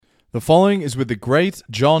The following is with the great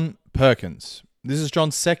John Perkins. This is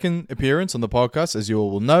John's second appearance on the podcast, as you all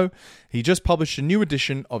will know. He just published a new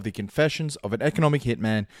edition of The Confessions of an Economic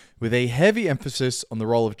Hitman with a heavy emphasis on the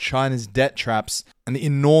role of China's debt traps and the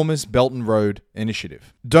enormous Belt and Road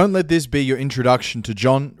Initiative. Don't let this be your introduction to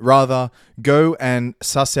John. Rather, go and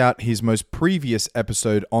suss out his most previous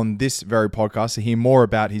episode on this very podcast to hear more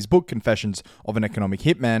about his book, Confessions of an Economic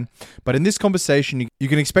Hitman. But in this conversation, you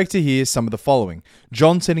can expect to hear some of the following.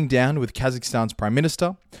 John sitting down with Kazakhstan's Prime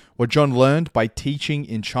Minister, what John learned by teaching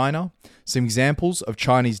in China, some examples of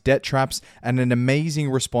Chinese debt traps, and an amazing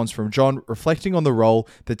response from John reflecting on the role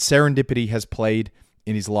that serendipity has played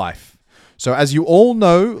in his life. So as you all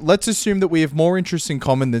know, let's assume that we have more interests in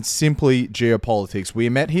common than simply geopolitics. We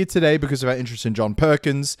met here today because of our interest in John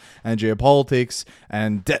Perkins and geopolitics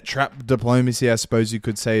and debt trap diplomacy, I suppose you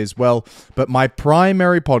could say as well. But my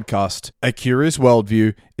primary podcast, A Curious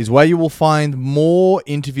Worldview, is where you will find more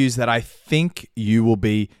interviews that I think you will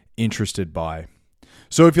be interested by.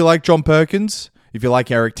 So if you like John Perkins, if you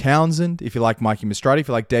like Eric Townsend, if you like Mikey Mistrati, if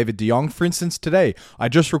you like David de Jong, for instance, today I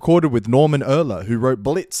just recorded with Norman Ehrler, who wrote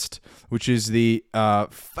Blitzed, which is the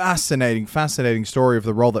fascinating story of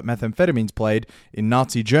the role that methamphetamines played in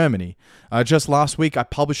Nazi Germany. Just last week, I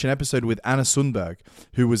published an episode with Anna Sundberg,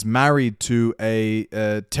 who was married to a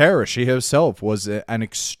terrorist. She herself was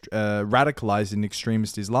radicalized in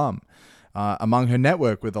extremist Islam. Among her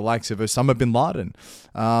network with the likes of Osama bin Laden.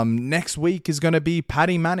 Next week is going to be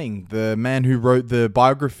Paddy Manning, the man who wrote the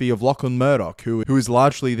biography of Lachlan Murdoch, who is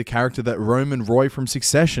largely the character that Roman Roy from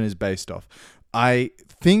Succession is based off. I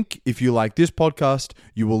think if you like this podcast,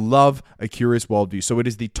 you will love A Curious Worldview. So it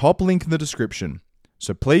is the top link in the description.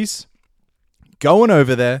 So please, go on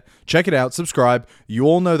over there, check it out, subscribe. You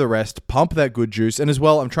all know the rest. Pump that good juice. And as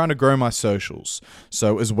well, I'm trying to grow my socials.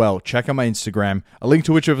 So as well, check out my Instagram, a link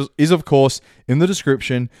to which is, of course, in the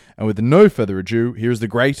description. And with no further ado, here's the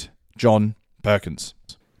great John Perkins.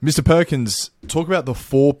 Mr. Perkins, talk about the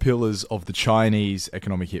 4 pillars of the Chinese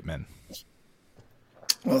economic hitman.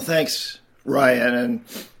 Well, thanks, Ryan, and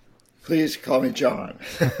please call me John.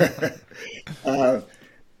 The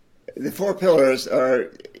 4 pillars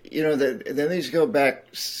are... then these go back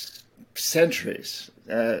centuries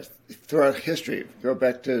throughout history. Go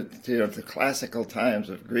back to the classical times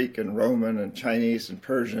of Greek and Roman and Chinese and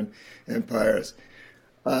Persian empires,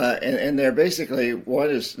 and they're basically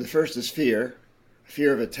the first is fear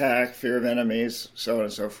of attack, fear of enemies, so on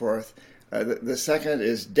and so forth. The second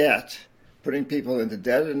is debt, putting people into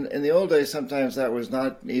debt. And in the old days, sometimes that was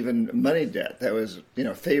not even money debt. That was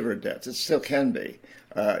favored debts. It still can be.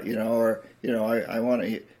 I want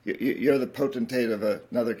to. You're the potentate of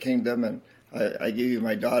another kingdom, and I give you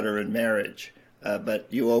my daughter in marriage, but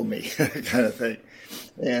you owe me, kind of thing.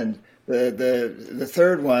 And the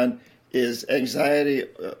third one is anxiety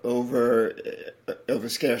over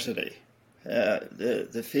scarcity,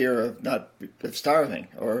 the fear of starving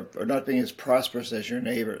or not being as prosperous as your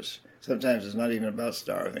neighbors. Sometimes it's not even about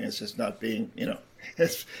starving; it's just not being,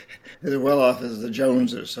 as well off as the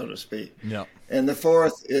Joneses, so to speak. Yeah. And the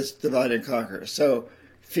fourth is divide and conquer. So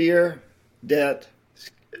fear, debt,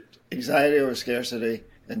 anxiety over scarcity,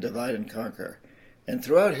 and divide and conquer. And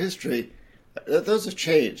throughout history, those have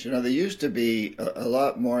changed. There used to be a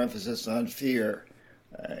lot more emphasis on fear,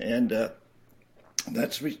 and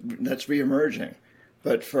that's reemerging.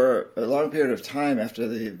 But for a long period of time after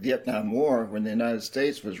the Vietnam War, when the United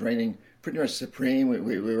States was reigning pretty much supreme,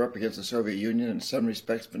 we were up against the Soviet Union in some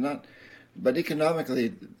respects, but economically,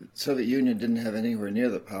 the Soviet Union didn't have anywhere near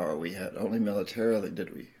the power we had. Only militarily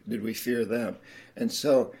did we fear them. And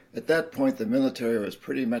so at that point, the military was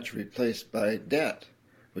pretty much replaced by debt,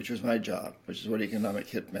 which was my job, which is what economic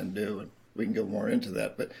hitmen do, and we can go more into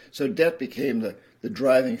that. But so debt became the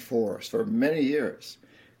driving force for many years.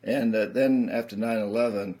 And then after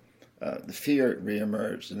 9/11, the fear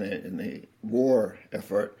reemerged in the war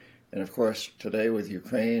effort. And of course, today with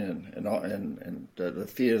Ukraine and the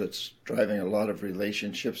fear that's driving a lot of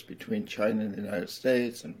relationships between China and the United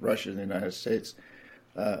States and Russia and the United States,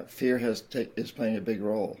 fear is playing a big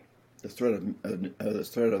role. The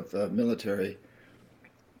threat of military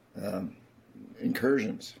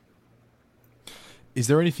incursions. Is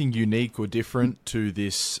there anything unique or different to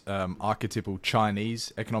this archetypal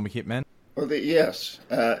Chinese economic hitman? Well, yes.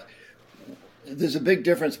 There's a big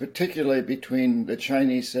difference, particularly between the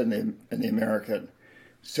Chinese and the American.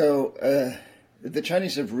 So the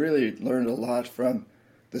Chinese have really learned a lot from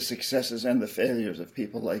the successes and the failures of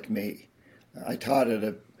people like me. I taught at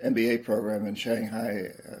an MBA program in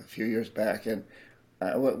Shanghai a few years back, and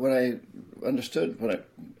what I understood, what I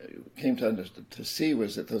came to see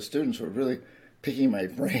was that those students were really picking my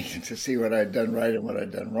brain to see what I'd done right and what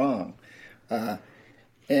I'd done wrong.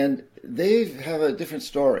 And they have a different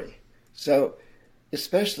story. So,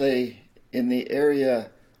 especially in the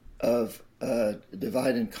area of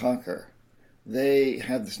divide and conquer, they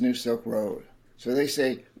have this new Silk Road. So they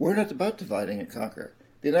say, we're not about dividing and conquer.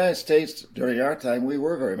 The United States, during our time, we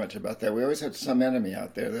were very much about that. We always had some enemy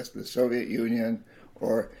out there. That's the Soviet Union,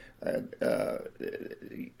 or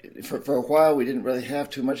for a while we didn't really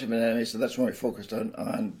have too much of an enemy, so that's when we focused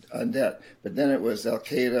on debt. But then it was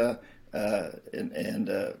Al-Qaeda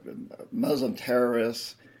and Muslim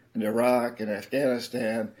terrorists in Iraq and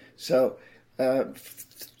Afghanistan. So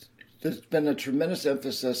there's been a tremendous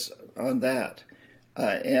emphasis on that.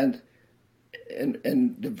 And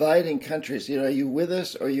dividing countries, are you with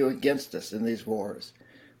us or are you against us in these wars?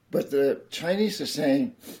 But the Chinese are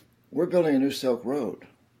saying, we're building a new Silk Road.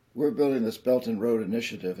 We're building this Belt and Road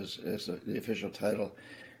Initiative, as the official title,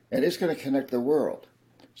 and it's going to connect the world.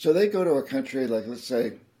 So they go to a country like, let's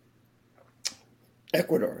say,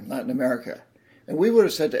 Ecuador in Latin America. And we would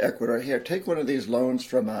have said to Ecuador, here, take one of these loans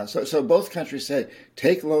from us. So both countries say,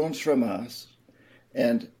 take loans from us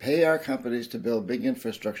and pay our companies to build big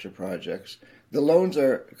infrastructure projects. The loans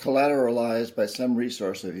are collateralized by some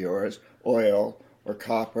resource of yours, oil or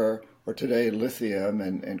copper, or today lithium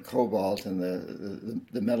and cobalt and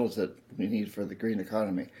the metals that we need for the green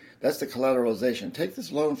economy. That's the collateralization. Take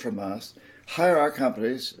this loan from us, hire our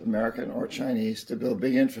companies, American or Chinese, to build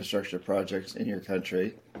big infrastructure projects in your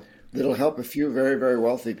country that'll help a few very, very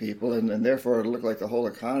wealthy people, and therefore it'll look like the whole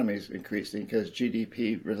economy is increasing because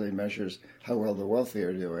GDP really measures how well the wealthy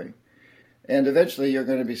are doing. And eventually you're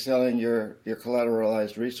going to be selling your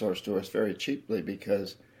collateralized resource to us very cheaply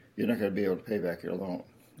because you're not going to be able to pay back your loan.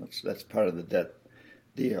 That's part of the debt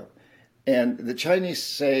deal. And the Chinese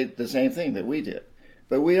say the same thing that we did.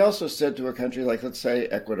 But we also said to a country like, let's say,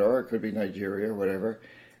 Ecuador, it could be Nigeria or whatever,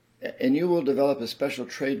 and you will develop a special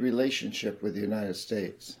trade relationship with the United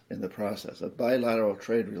States in the process, a bilateral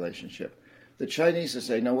trade relationship. The Chinese are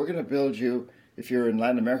saying, no, we're going to build you, if you're in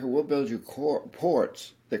Latin America, we'll build you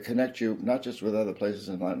ports that connect you not just with other places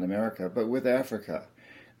in Latin America, but with Africa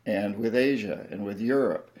and with Asia and with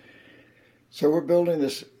Europe. So we're building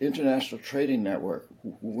this international trading network.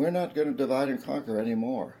 We're not going to divide and conquer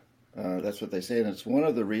anymore. That's what they say, and it's one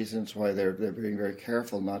of the reasons why they're being very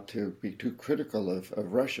careful not to be too critical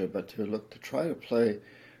of Russia, but to try to play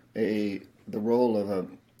the role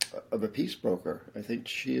of a peace broker. I think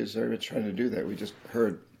Xi is very much trying to do that. We just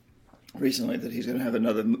heard recently that he's going to have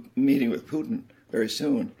another meeting with Putin very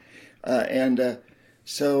soon,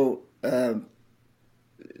 so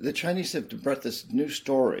the Chinese have brought this new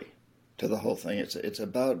story to the whole thing. It's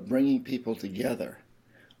about bringing people together,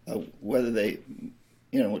 whether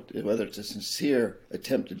it's a sincere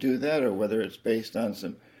attempt to do that or whether it's based on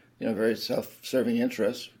some, very self-serving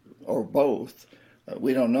interests or both.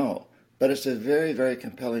 We don't know. But it's a very, very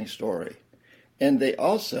compelling story. And they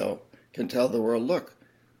also can tell the world, look,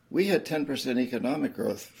 we had 10% economic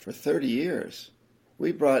growth for 30 years.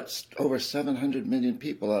 We brought over 700 million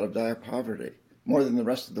people out of dire poverty, more than the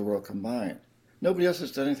rest of the world combined. Nobody else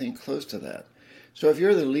has done anything close to that. So if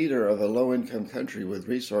you're the leader of a low-income country with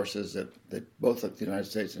resources that both of the United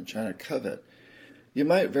States and China covet, you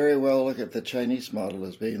might very well look at the Chinese model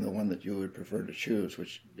as being the one that you would prefer to choose,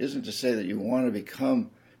 which isn't to say that you want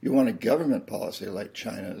a government policy like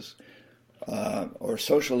China's or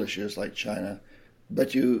social issues like China,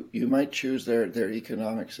 but you might choose their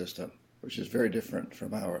economic system, which is very different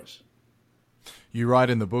from ours. You write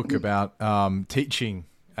in the book about teaching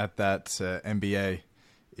at that MBA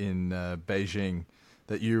in Beijing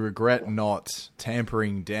that you regret not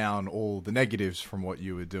tampering down all the negatives from what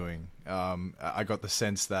you were doing. I got the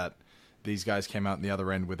sense that these guys came out in the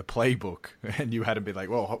other end with a playbook and you had to be like,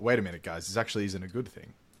 well, wait a minute, guys, this actually isn't a good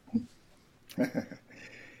thing.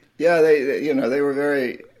 Yeah, they were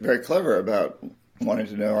very, very clever about wanting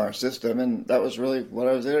to know our system, and that was really what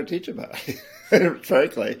I was there to teach about.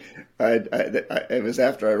 Frankly, it was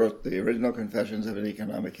after I wrote the original Confessions of an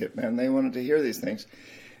Economic Hitman. They wanted to hear these things,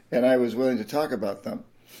 and I was willing to talk about them.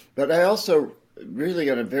 But I also really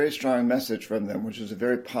got a very strong message from them, which is a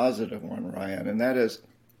very positive one, Ryan, and that is,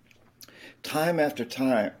 time after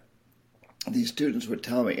time, these students would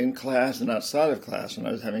tell me in class and outside of class, when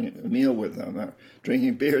I was having a meal with them, or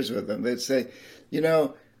drinking beers with them, they'd say,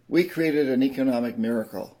 we created an economic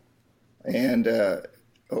miracle, and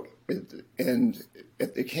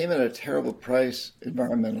it came at a terrible price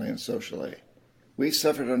environmentally and socially. We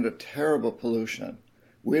suffered under terrible pollution.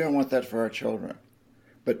 We don't want that for our children,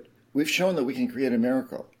 but we've shown that we can create a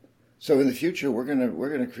miracle. So in the future, we're going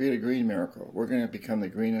to create a green miracle. We're going to become the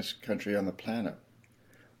greenest country on the planet.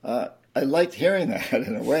 I liked hearing that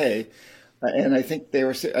in a way. And I think they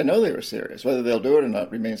were, I know they were serious. Whether they'll do it or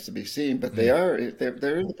not remains to be seen, but they're in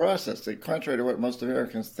the process. They, contrary to what most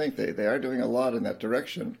Americans think, they are doing a lot in that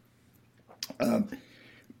direction.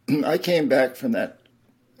 I came back from that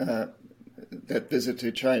visit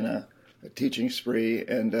to China, a teaching spree,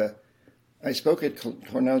 and I spoke at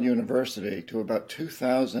Cornell University to about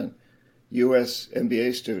 2,000 U.S.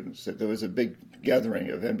 MBA students. There was a big gathering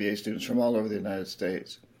of MBA students from all over the United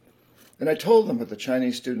States. And I told them what the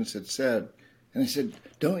Chinese students had said. And I said,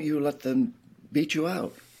 don't you let them beat you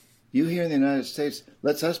out. You here in the United States,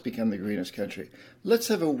 let's us become the greenest country. Let's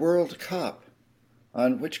have a World Cup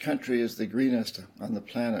on which country is the greenest on the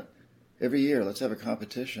planet. Every year, let's have a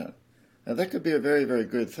competition. Now, that could be a very, very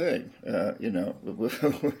good thing.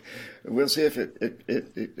 We'll see if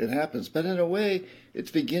it happens. But in a way,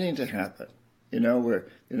 it's beginning to happen, where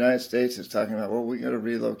the United States is talking about, well, we got to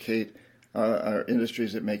relocate our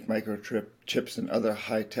industries that make microchips and other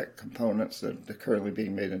high-tech components that are currently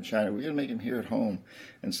being made in China. We're going to make them here at home,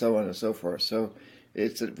 and so on and so forth. So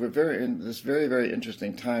we're in this very, very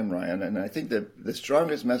interesting time, Ryan. And I think that the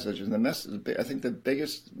strongest message, and I think the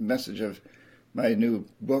biggest message of my new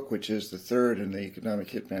book, which is the third in the Economic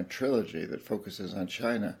Hitman trilogy that focuses on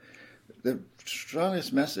China, the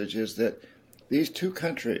strongest message is that these two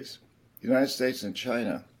countries, the United States and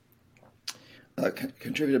China,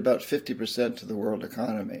 contribute about 50% to the world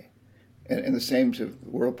economy, and the same to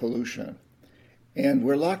world pollution. And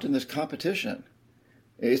we're locked in this competition.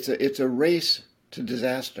 It's a race to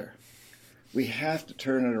disaster. We have to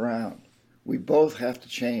turn it around. We both have to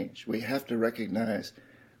change. We have to recognize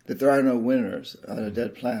that there are no winners on a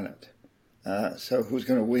dead planet. So who's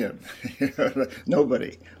going to win?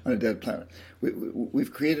 Nobody on a dead planet.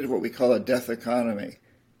 We've created what we call a death economy,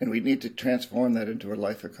 and we need to transform that into a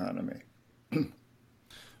life economy.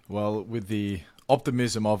 Well, with the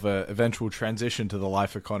optimism of an eventual transition to the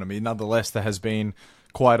life economy, nonetheless, there has been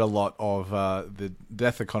quite a lot of the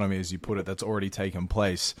death economy, as you put it, that's already taken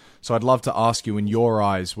place. So I'd love to ask you, in your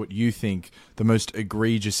eyes, what you think the most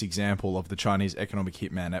egregious example of the Chinese economic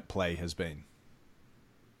hitman at play has been.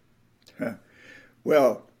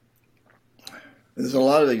 Well, there's a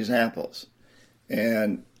lot of examples,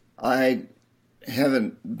 and I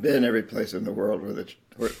haven't been every place in the world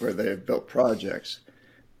where they have built projects.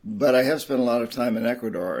 But I have spent a lot of time in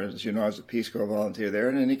Ecuador. As you know, I was a Peace Corps volunteer there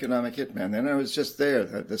and an economic hitman. And I was just there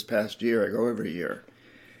this past year. I go every year.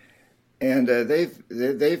 And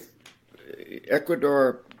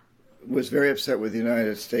Ecuador was very upset with the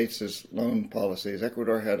United States' loan policies.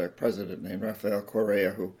 Ecuador had a president named Rafael Correa,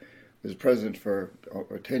 who was president for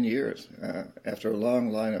over 10 years after a long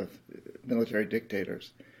line of military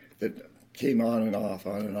dictators that came on and off,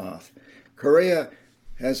 on and off. Correa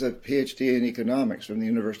has a PhD in economics from the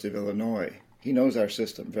University of Illinois. He knows our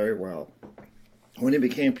system very well. When he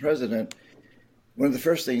became president, one of the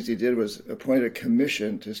first things he did was appoint a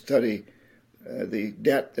commission to study the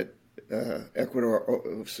debt that Ecuador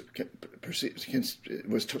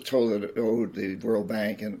was told that it owed the World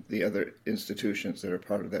Bank and the other institutions that are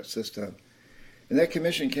part of that system. And that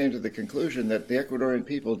commission came to the conclusion that the Ecuadorian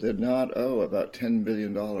people did not owe about $10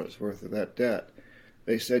 billion worth of that debt.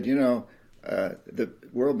 They said, the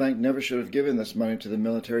World Bank never should have given this money to the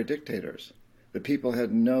military dictators. The people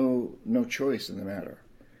had no choice in the matter.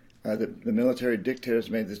 The military dictators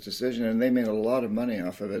made this decision, and they made a lot of money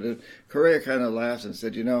off of it. And Correa kind of laughed and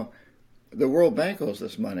said, the World Bank owes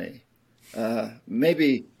this money.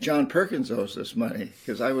 Maybe John Perkins owes this money,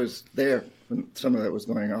 because I was there when some of that was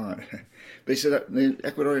going on. But he said, the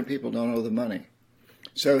Ecuadorian people don't owe the money.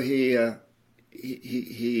 So he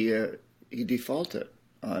defaulted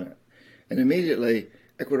on it. And immediately,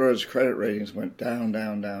 Ecuador's credit ratings went down,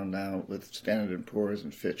 down, down, down with Standard & Poor's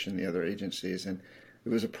and Fitch and the other agencies. And it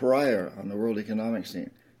was a pariah on the world economic scene.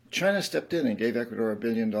 China stepped in and gave Ecuador $1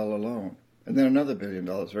 billion loan, and then another $1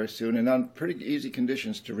 billion very soon, and on pretty easy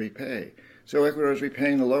conditions to repay. So Ecuador is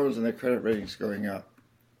repaying the loans and their credit ratings going up.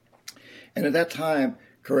 And at that time,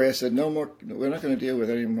 Correa said, no more, we're not going to deal with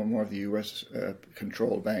any more of the U.S.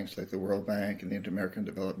 Controlled banks like the World Bank and the Inter-American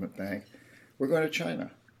Development Bank. We're going to China.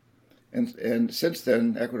 And since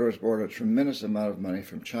then, Ecuador has borrowed a tremendous amount of money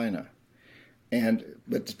from China. But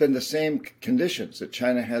it's been the same conditions, that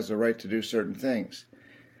China has the right to do certain things.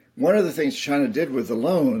 One of the things China did with the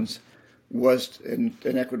loans was, and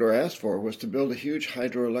Ecuador asked for, was to build a huge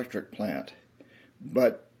hydroelectric plant,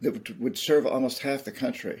 but that would serve almost half the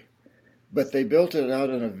country. But they built it out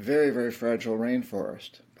in a very, very fragile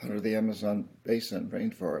rainforest, part of the Amazon basin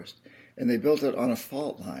rainforest, and they built it on a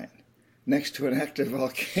fault line next to an active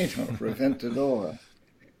volcano, Reventador.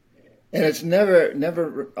 And it's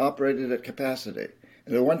never operated at capacity.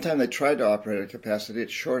 And the one time they tried to operate at capacity, it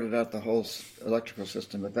shorted out the whole electrical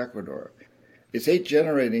system of Ecuador. Its 8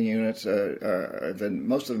 generating units,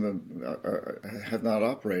 most of them have not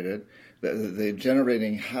operated. The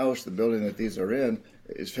generating house, the building that these are in,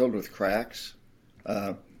 is filled with cracks.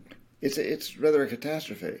 It's rather a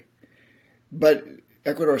catastrophe. But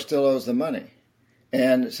Ecuador still owes the money.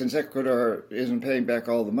 And since Ecuador isn't paying back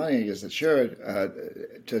all the money as it should,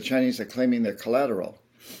 the Chinese are claiming their collateral.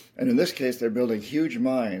 And in this case, they're building huge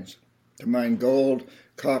mines to mine gold,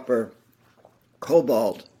 copper,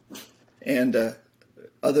 cobalt, and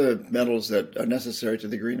other metals that are necessary to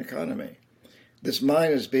the green economy. This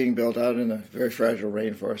mine is being built out in a very fragile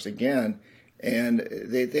rainforest again, and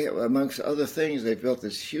they amongst other things, they've built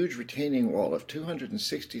this huge retaining wall of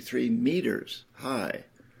 263 meters high,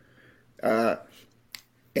 and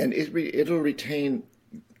it'll retain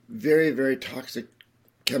very, very toxic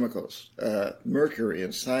chemicals, mercury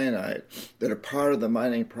and cyanide, that are part of the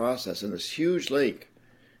mining process, and this huge lake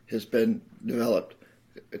has been developed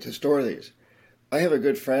to store these. I have a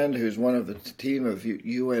good friend who's one of the team of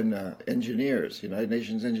UN engineers, United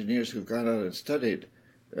Nations engineers, who've gone out and studied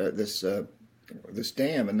this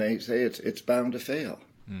dam, and they say it's bound to fail.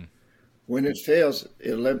 Mm. When it fails,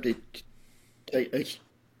 it'll empty a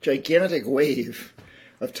gigantic wave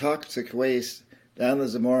of toxic waste down the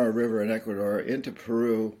Zamora River in Ecuador, into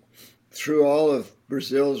Peru, through all of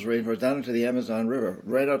Brazil's rainforest, down into the Amazon River,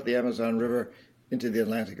 right out the Amazon River into the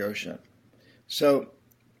Atlantic Ocean. So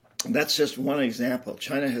that's just one example.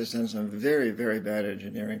 China has done some very, very bad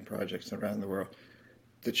engineering projects around the world.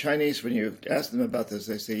 The Chinese, when you ask them about this,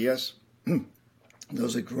 they say, yes,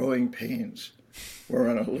 those are growing pains. We're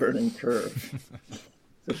on a learning curve.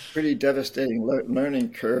 It's a pretty devastating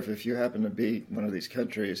learning curve if you happen to be one of these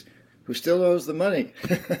countries who still owes the money.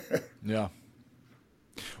 Yeah.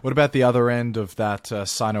 What about the other end of that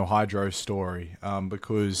Sino-Hydro story?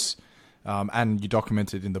 Because... and you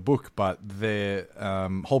documented in the book, but their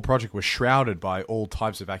whole project was shrouded by all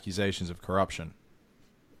types of accusations of corruption.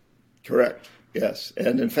 Correct. Yes,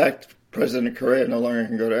 and in fact, President Correa no longer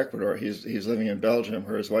can go to Ecuador. He's living in Belgium,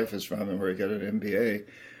 where his wife is from, and where he got an MBA.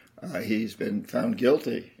 He's been found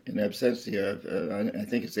guilty in absentia. I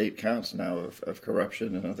think it's 8 counts now of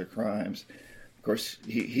corruption and other crimes. Of course,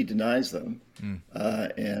 he denies them,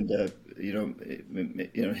 and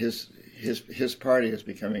his party is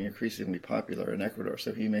becoming increasingly popular in Ecuador.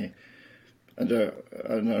 So he may, under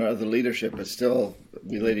other leadership, but still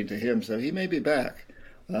relating to him. So he may be back.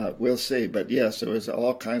 We'll see. But yes, there was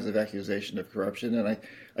all kinds of accusation of corruption, and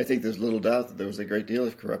I think there's little doubt that there was a great deal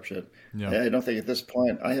of corruption. Yeah. I don't think at this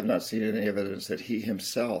point, I have not seen any evidence that he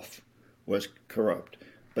himself was corrupt,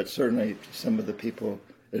 but certainly some of the people,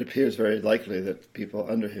 it appears very likely that people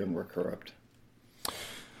under him were corrupt.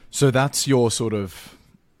 So that's your sort of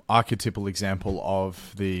archetypal example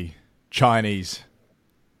of the Chinese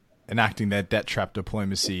enacting their debt trap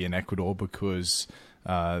diplomacy in Ecuador, because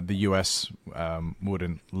the US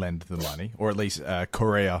wouldn't lend the money, or at least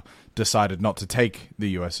Korea decided not to take the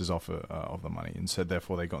US's offer of the money, and so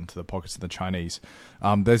therefore they got into the pockets of the Chinese.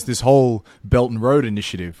 There's this whole Belt and Road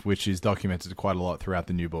Initiative, which is documented quite a lot throughout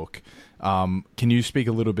the new book. Can you speak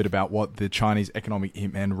a little bit about what the Chinese economic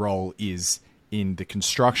hitman role is in the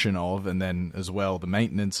construction of, and then as well the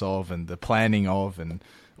maintenance of, and the planning of, and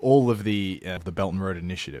all of the Belt and Road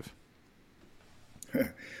Initiative?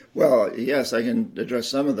 Well, yes, I can address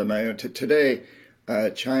some of them. Today,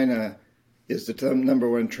 China is the number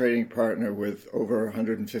one trading partner with over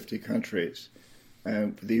 150 countries,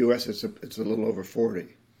 and for the U.S. it's a little over 40.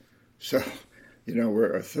 So,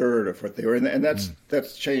 we're a third of what they were, and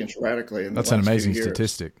that's changed radically in the last few years. That's an amazing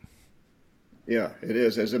statistic. Yeah, it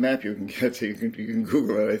is. There's a map you can get to. You can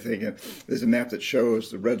Google it, I think. And there's a map that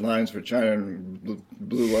shows the red lines for China and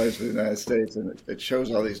blue lines for the United States, and it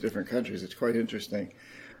shows all these different countries. It's quite interesting.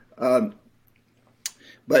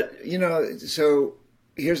 But, so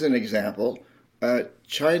here's an example.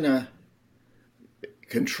 China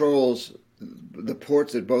controls the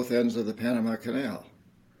ports at both ends of the Panama Canal.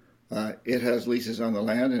 It has leases on the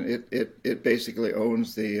land, and it basically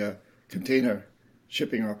owns the container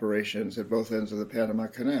shipping operations at both ends of the Panama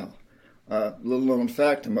Canal. Little known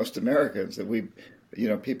fact to most Americans that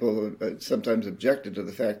people sometimes objected to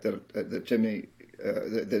the fact that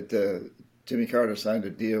Jimmy Carter signed a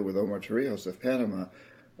deal with Omar Torrijos of Panama,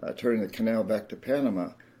 turning the canal back to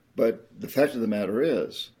Panama. But the fact of the matter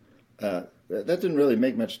is, that didn't really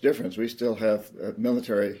make much difference. We still have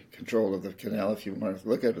military control of the canal, if you want to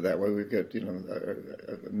look at it that way. We've got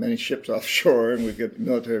many ships offshore, and we've got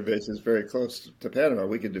military bases very close to Panama.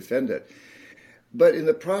 We could defend it. But in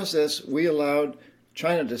the process, we allowed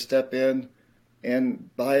China to step in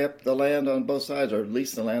and buy up the land on both sides, or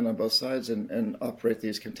lease the land on both sides, and operate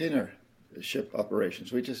these container ship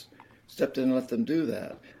operations. We just stepped in and let them do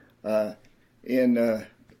that. In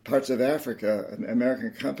parts of Africa,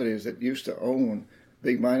 American companies that used to own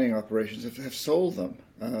big mining operations have sold them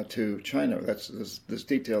to China. There's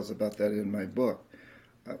details about that in my book.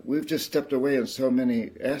 We've just stepped away in so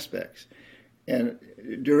many aspects. And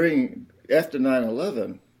after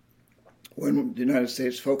 9/11, when the United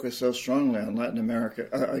States focused so strongly on Latin America,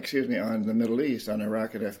 on the Middle East, on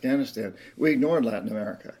Iraq and Afghanistan, we ignored Latin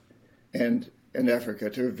America and Africa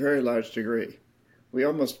to a very large degree. We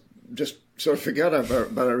almost just sort of forgot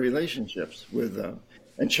about our relationships with them.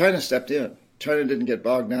 And China stepped in. China didn't get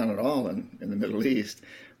bogged down at all in the Middle East,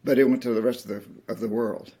 but it went to the rest of the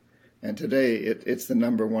world. And today it's the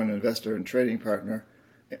number one investor and trading partner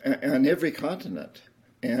on every continent.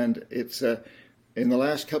 And it's in the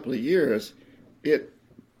last couple of years, it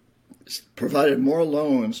provided more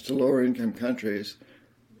loans to lower income countries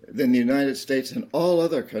than the United States and all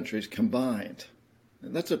other countries combined.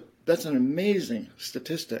 And that's an amazing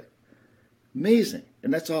statistic. Amazing.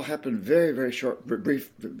 And that's all happened very, very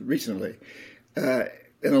recently. And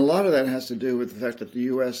a lot of that has to do with the fact that the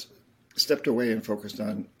U.S. stepped away and focused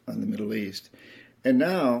on the Middle East. And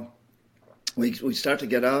now we start to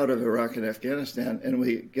get out of Iraq and Afghanistan, and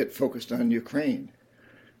we get focused on Ukraine.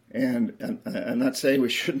 And I'm not saying we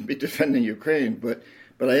shouldn't be defending Ukraine, but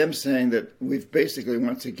I am saying that we've basically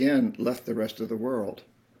once again left the rest of the world.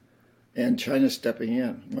 And China's stepping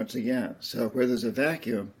in once again. So where there's a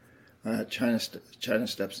vacuum, China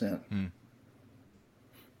steps in.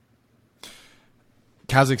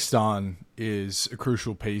 Kazakhstan is a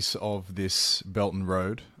crucial piece of this Belt and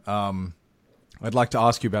Road. I'd like to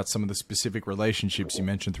ask you about some of the specific relationships you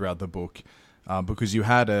mentioned throughout the book, because you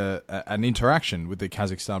had an interaction with the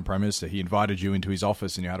Kazakhstan Prime Minister. He invited you into his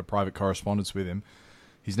office and you had a private correspondence with him.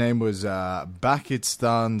 His name was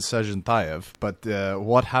Bakitstan Sajantayev. But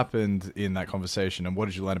what happened in that conversation, and what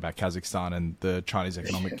did you learn about Kazakhstan and the Chinese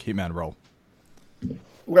economic hitman role?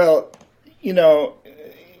 Well,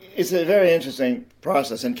 it's a very interesting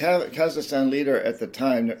process. And Kazakhstan leader at the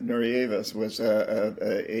time, Nuriev, was a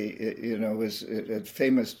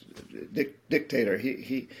famous dictator.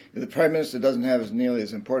 The prime minister doesn't have nearly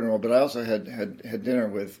as important a role, but I also had dinner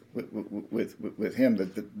with him,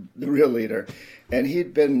 the real leader, and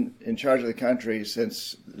he'd been in charge of the country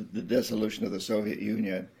since the dissolution of the Soviet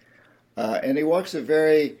Union, and he walks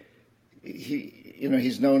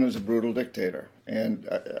he's known as a brutal dictator. And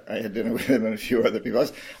I had dinner with him and a few other people.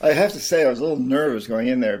 I have to say, I was a little nervous going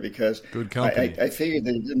in there because good company. I figured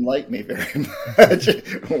that he didn't like me very much.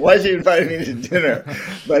 Why is he inviting me to dinner?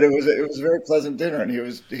 But it was a very pleasant dinner, and he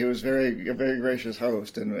was a very gracious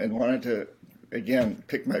host, and wanted to again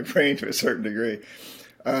pick my brain to a certain degree.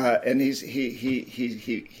 And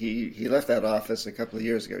he left that office a couple of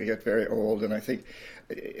years ago. He got very old, and I think,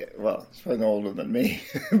 well, he's probably older than me,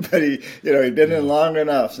 but he'd been in long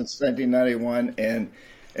enough since 1991, and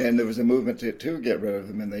there was a movement to get rid of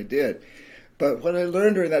him, and they did. But what I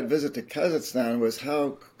learned during that visit to Kazakhstan was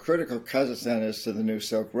how critical Kazakhstan is to the new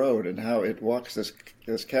Silk Road, and how it walks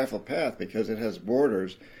this careful path because it has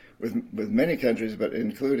borders with many countries, but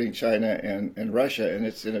including China and Russia, and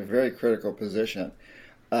it's in a very critical position.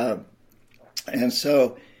 And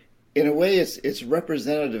so, in a way, it's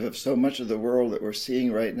representative of so much of the world that we're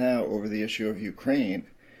seeing right now over the issue of Ukraine,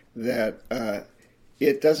 that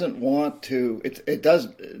it doesn't want to. It does.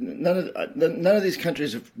 None of these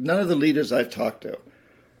countries, none of the leaders I've talked to,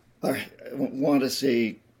 want to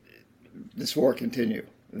see this war continue.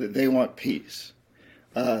 They want peace.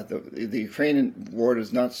 The Ukrainian war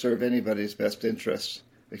does not serve anybody's best interests,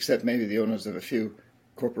 except maybe the owners of a few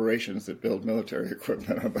corporations that build military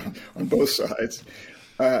equipment on both sides.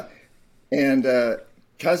 And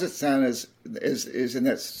Kazakhstan is in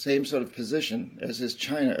that same sort of position as is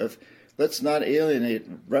China of, let's not alienate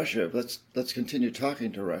Russia. Let's continue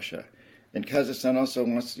talking to Russia. And Kazakhstan also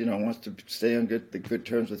wants to stay on good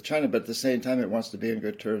terms with China, but at the same time it wants to be on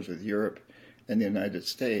good terms with Europe and the United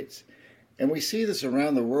States. And we see this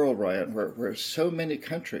around the world, Ryan, where so many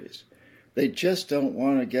countries, they just don't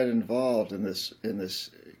want to get involved in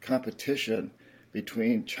this competition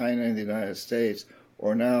between China and the United States,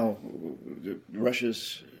 or now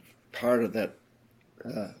Russia's part of that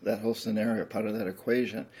whole scenario, part of that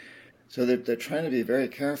equation. So they're trying to be very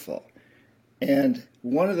careful. And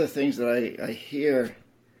one of the things that I hear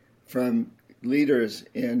from leaders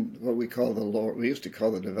in what we used to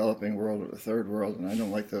call the developing world or the third world, and I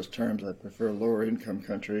don't like those terms. I prefer lower income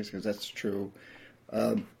countries because that's true.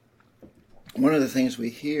 One of the things we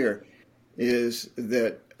hear is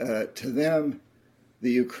that to them,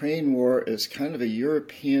 the Ukraine war is kind of a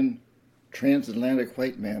European transatlantic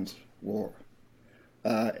white man's war.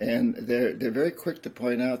 And they're very quick to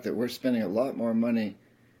point out that we're spending a lot more money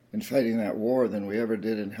in fighting that war than we ever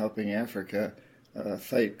did in helping Africa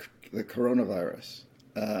fight the coronavirus.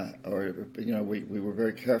 We were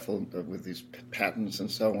very careful with these patents and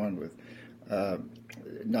so on, with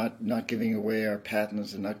not giving away our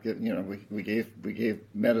patents, and not we gave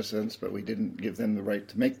medicines, but we didn't give them the right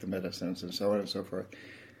to make the medicines, and so on and so forth.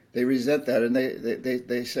 They resent that, and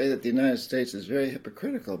they say that the United States is very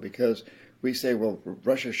hypocritical, because we say, well,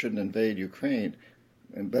 Russia shouldn't invade Ukraine,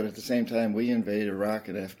 but at the same time we invade Iraq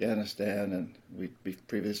and Afghanistan, and we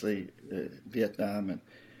previously Vietnam,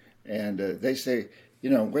 and they say,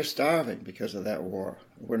 we're starving because of that war.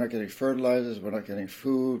 We're not getting fertilizers, we're not getting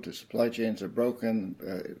food, the supply chains are broken,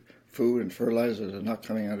 food and fertilizers are not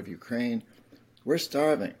coming out of Ukraine. We're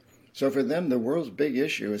starving. So for them, the world's big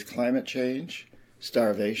issue is climate change,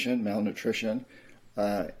 starvation, malnutrition,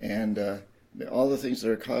 and all the things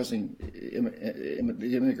that are causing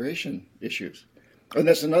the immigration issues. And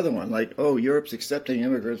that's another one, like, Europe's accepting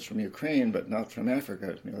immigrants from Ukraine, but not from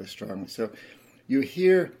Africa, really strongly. So you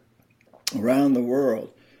hear around the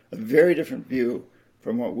world a very different view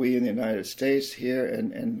from what we in the United States hear,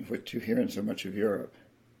 and what you hear in so much of Europe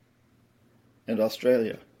and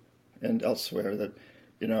Australia and elsewhere, that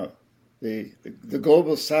the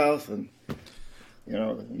global South, and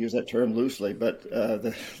use that term loosely, but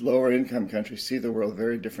the lower income countries see the world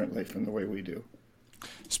very differently from the way we do.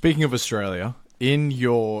 Speaking of Australia, in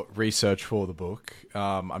your research for the book,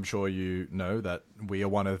 I'm sure you know that we are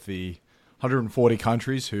one of the 140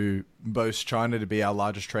 countries who boast China to be our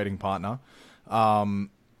largest trading partner.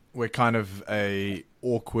 We're kind of a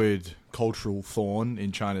awkward cultural thorn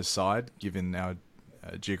in China's side, given our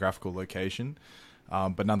geographical location.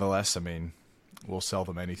 But nonetheless, I mean, we'll sell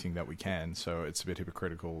them anything that we can, so it's a bit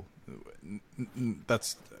hypocritical.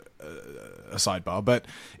 That's a sidebar. But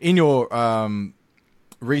in your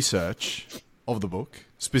research of the book,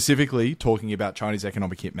 specifically talking about Chinese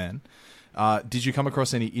economic hitman, did you come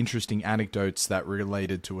across any interesting anecdotes that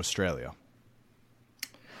related to Australia?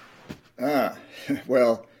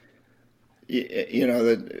 Well,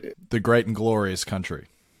 the great and glorious country.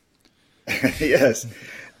 Yes.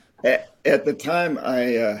 At the time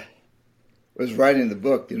I was writing the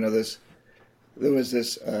book, there was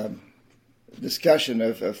this discussion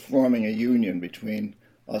of forming a union between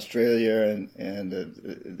Australia and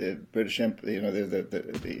the British,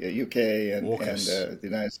 the UK and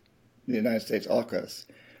the United States, AUKUS,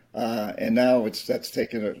 and now that's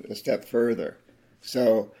taken a step further.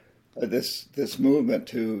 So this movement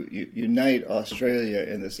to unite Australia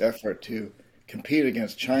in this effort to compete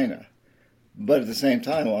against China, but at the same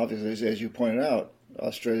time, obviously, as you pointed out,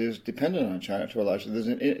 Australia is dependent on China to a large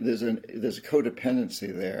extent. There's a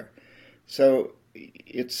codependency there. So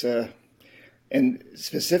it's and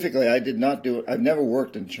specifically, I've never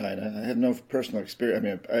worked in China. I have no personal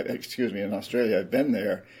experience. In Australia, I've been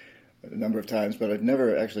there a number of times, but I've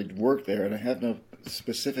never actually worked there, and I have no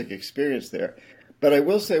specific experience there. But I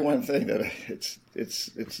will say one thing, that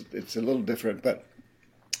it's a little different. But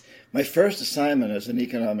my first assignment as an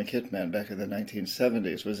economic hitman back in the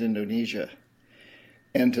 1970s was Indonesia.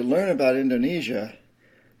 And to learn about Indonesia,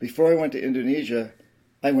 before I went to Indonesia,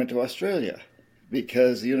 I went to Australia,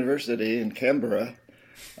 because the university in Canberra,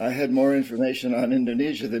 I had more information on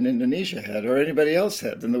Indonesia than Indonesia had, or anybody else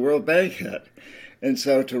had, than the World Bank had. And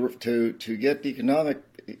so to get economic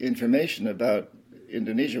information about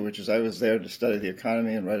Indonesia, which is, I was there to study the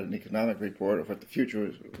economy and write an economic report of what the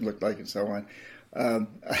future looked like and so on.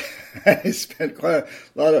 I spent quite a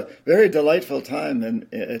lot of very delightful time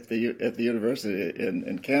at the university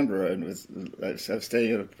in Canberra, and I was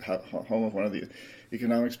staying at a home of one of the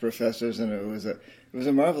economics professors, and it was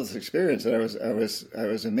a marvelous experience. And I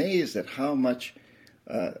was amazed at how much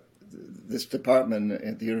this department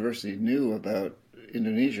at the university knew about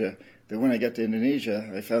Indonesia. That when I got to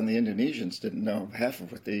Indonesia, I found the Indonesians didn't know half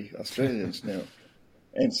of what the Australians knew.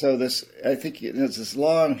 And so I think there's this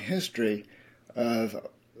long history of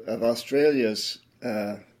Australia's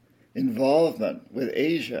involvement with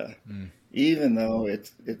Asia, even though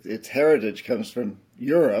its heritage comes from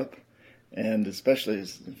Europe, and especially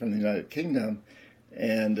from the United Kingdom.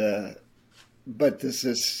 And but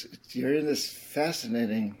you're in this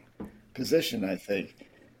fascinating position, I think.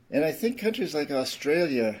 And I think countries like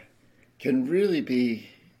Australia can really be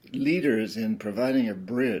leaders in providing a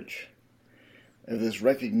bridge of this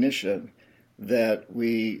recognition that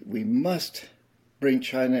we must bring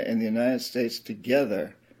China and the United States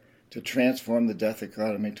together to transform the death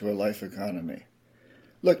economy to a life economy.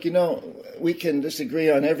 Look, we can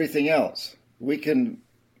disagree on everything else, we can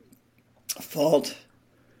fault.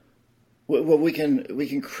 Well, we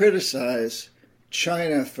can criticize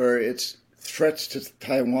China for its threats to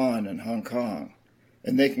Taiwan and Hong Kong,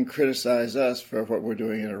 and they can criticize us for what we're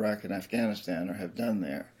doing in Iraq and Afghanistan or have done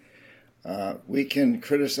there. We can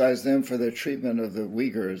criticize them for their treatment of the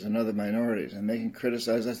Uyghurs and other minorities, and they can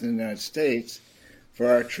criticize us in the United States for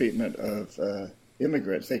our treatment of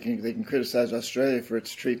immigrants. They can criticize Australia for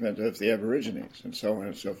its treatment of the Aborigines, and so on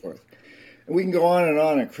and so forth. And we can go on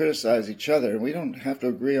and criticize each other, and we don't have to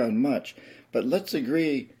agree on much. But let's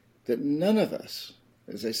agree that none of us,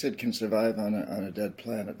 as I said, can survive on a dead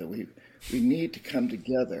planet, that we need to come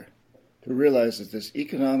together to realize that this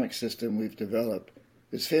economic system we've developed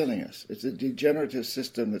is failing us. It's a degenerative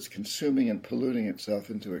system that's consuming and polluting itself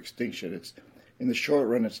into extinction. It's, in the short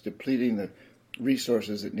run, it's depleting the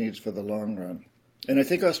resources it needs for the long run. And I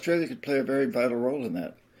think Australia could play a very vital role in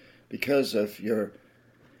that because of your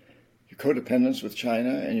codependence with China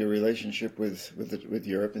and your relationship with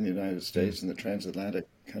Europe and the United States and the transatlantic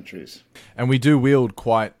countries. And we do wield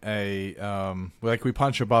quite a, we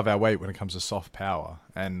punch above our weight when it comes to soft power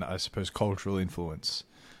and I suppose cultural influence.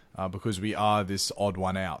 Because we are this odd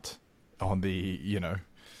one out on the,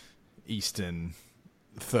 eastern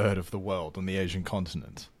third of the world, on the Asian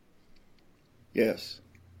continent. Yes.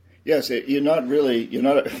 You're you're obviously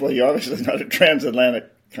not a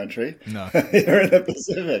transatlantic country. No. You're in the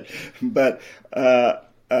Pacific.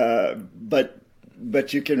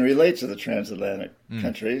 But you can relate to the transatlantic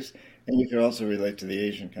countries, and you can also relate to the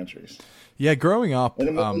Asian countries. Yeah, growing up...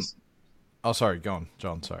 sorry, go on,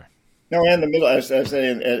 John, sorry. No, and the Middle. I was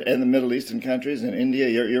saying, and the Middle Eastern countries and India.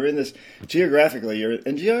 You're in this geographically.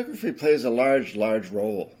 And geography plays a large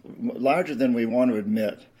role, larger than we want to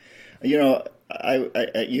admit. You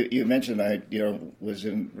mentioned I was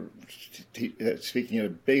speaking at a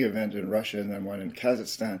big event in Russia and then one in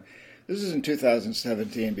Kazakhstan. This is in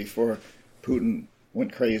 2017, before Putin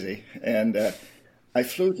went crazy, and I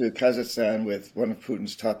flew to Kazakhstan with one of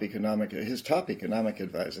Putin's top economic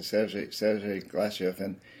advisor, Sergei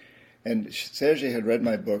Glasyev, and Sergei had read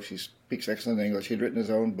my book. He speaks excellent English. He'd written his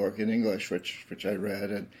own book in English, which I read,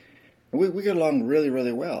 and we got along really,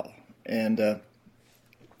 really well. And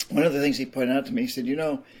one of the things he pointed out to me, he said,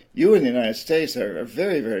 you in the United States are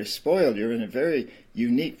very, very spoiled. You're in a very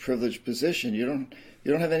unique, privileged position. You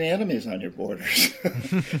don't have any enemies on your borders.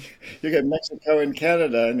 You got Mexico and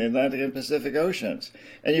Canada and the Atlantic and Pacific Oceans,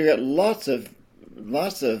 and you got lots of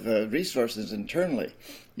resources internally.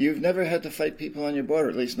 You've never had to fight people on your border,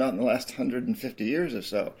 at least not in the last 150 years or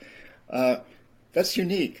so. That's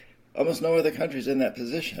unique. Almost no other country's in that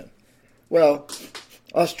position. Well,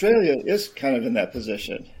 Australia is kind of in that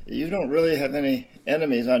position. You don't really have any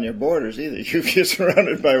enemies on your borders either. You're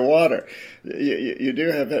surrounded by water. You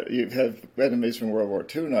have enemies from World War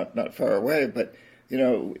II, not far away, but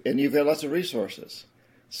and you've got lots of resources.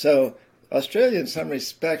 So Australia, in some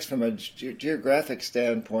respects, from a geographic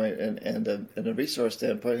standpoint and a resource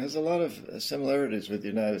standpoint, has a lot of similarities with the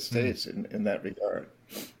United States in that regard.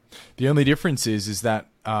 The only difference is that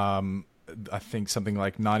I think something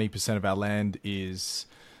like 90% of our land is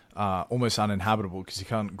almost uninhabitable because you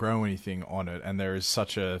can't grow anything on it, and there is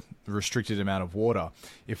such a restricted amount of water.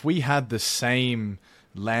 If we had the same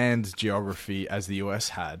land geography as the US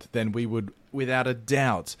had, then we would, without a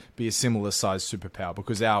doubt, be a similar sized superpower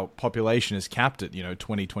because our population is capped at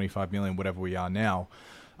 20, 25 million, whatever we are now.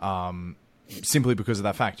 Simply because of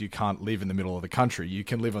that fact, you can't live in the middle of the country. You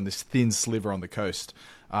can live on this thin sliver on the coast.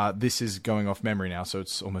 This is going off memory now, so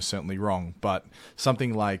it's almost certainly wrong. But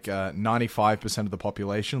something like 95% of the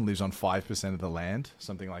population lives on 5% of the land,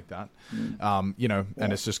 something like that. And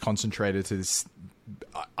it's just concentrated to this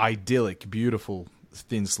idyllic, beautiful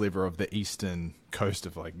thin sliver of the eastern coast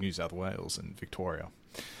of like New South Wales and Victoria.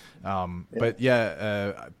 But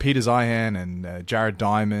Peter Zeihan and Jared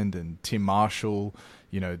Diamond and Tim Marshall,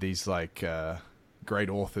 these like great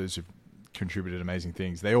authors who've contributed amazing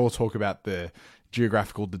things. They all talk about the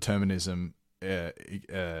geographical determinism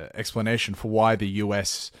explanation for why the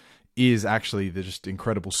US is actually the just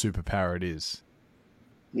incredible superpower it is.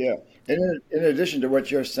 Yeah. And in addition to what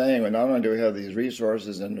you're saying, not only do we have these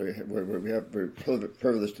resources and we're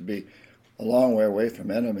privileged to be a long way away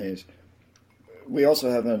from enemies, we also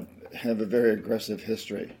have a very aggressive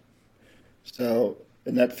history. So,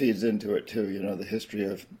 and that feeds into it too, the history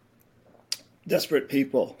of desperate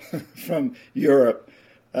people from Europe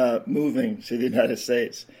moving to the United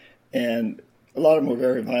States. And a lot of them were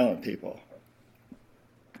very violent people.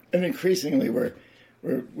 And increasingly we're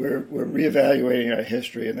reevaluating our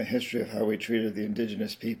history and the history of how we treated the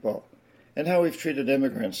indigenous people and how we've treated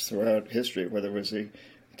immigrants throughout history, whether it was the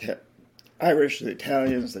Irish, the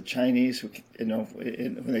Italians, the Chinese, who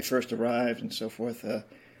when they first arrived and so forth.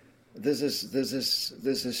 There's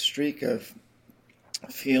this streak of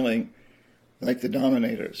feeling like the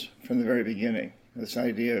dominators from the very beginning. This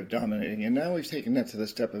idea of dominating, and now we've taken that to the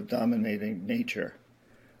step of dominating nature,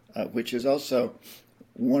 which is also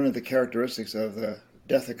one of the characteristics of the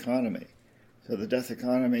death economy. So the death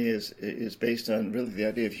economy is based on really the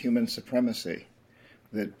idea of human supremacy,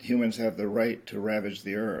 that humans have the right to ravage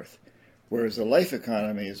the earth, whereas the life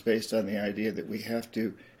economy is based on the idea that we have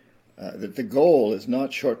to, that the goal is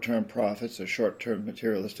not short-term profits or short-term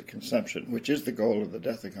materialistic consumption, which is the goal of the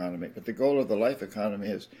death economy, but the goal of the life economy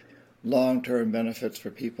is long-term benefits for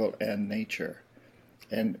people and nature,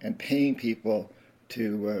 and paying people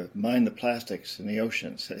to mine the plastics in the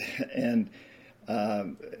oceans, and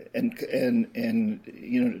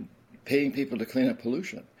paying people to clean up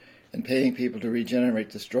pollution, and paying people to regenerate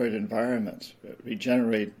destroyed environments,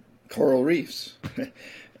 regenerate coral reefs,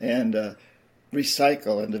 and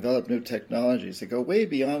recycle and develop new technologies that go way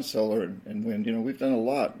beyond solar and wind. We've done a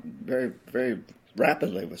lot very, very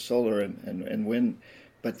rapidly with solar and wind,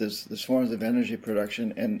 but there's forms of energy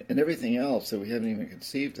production and everything else that we haven't even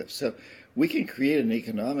conceived of. So we can create an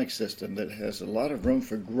economic system that has a lot of room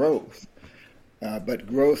for growth, but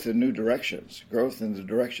growth in new directions, growth in the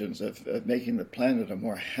directions of making the planet a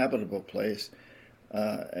more habitable place,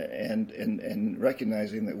 and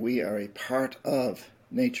recognizing that we are a part of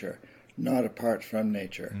nature, not apart from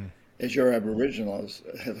nature, as your Aboriginals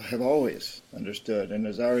have always understood, and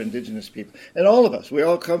as our indigenous people, and all of us, we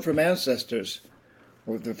all come from ancestors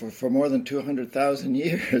for more than 200,000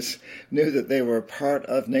 years, knew that they were a part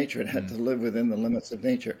of nature and had to live within the limits of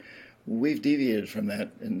nature. We've deviated from that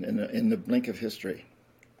in the blink of history.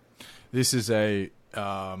 This is a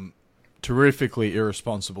terrifically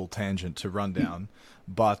irresponsible tangent to run down,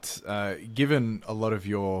 but given a lot of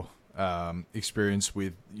your experience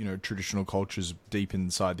with traditional cultures deep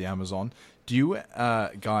inside the Amazon, do you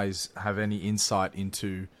guys have any insight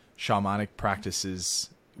into shamanic practices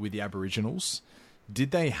with the Aboriginals?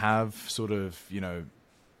 Did they have sort of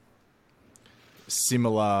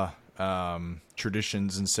similar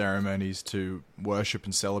traditions and ceremonies to worship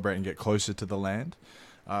and celebrate and get closer to the land?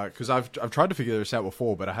 Because I've tried to figure this out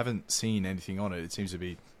before, but I haven't seen anything on it. It seems to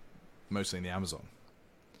be mostly in the Amazon.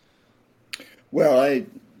 Well, I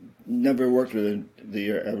never worked with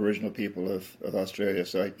the Aboriginal people of Australia,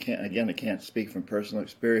 so I can't speak from personal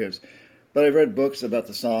experience. But I've read books about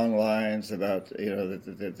the song lines, about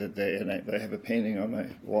that they, and I have a painting on my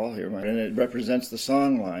wall here, and it represents the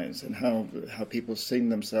song lines and how people sing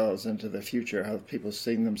themselves into the future, how people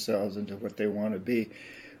sing themselves into what they want to be,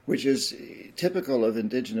 which is typical of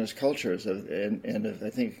indigenous cultures and of, I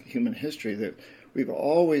think, human history, that we've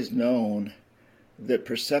always known that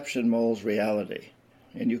perception molds reality.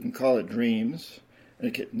 And you can call it dreams,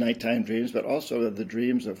 nighttime dreams, but also the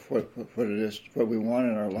dreams of what it is, what we want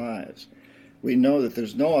in our lives. We know that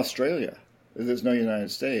there's no Australia, there's no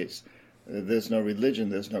United States, there's no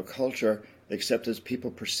religion, there's no culture, except as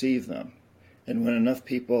people perceive them. And when enough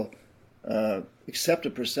people accept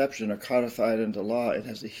a perception or codify it into law, it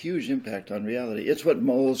has a huge impact on reality. It's what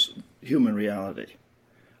molds human reality,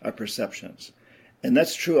 our perceptions. And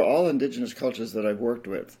that's true of all indigenous cultures that I've worked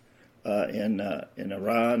with in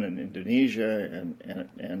Iran and Indonesia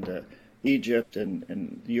and Egypt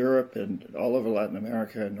and Europe and all over Latin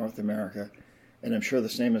America and North America. And I'm sure the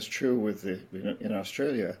same is true in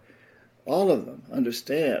Australia. All of them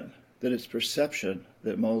understand that it's perception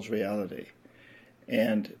that molds reality.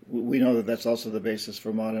 And we know that that's also the basis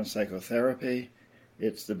for modern psychotherapy.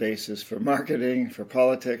 It's the basis for marketing, for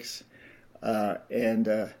politics. And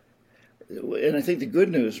I think the good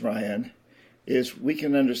news, Ryan, is we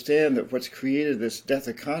can understand that what's created this death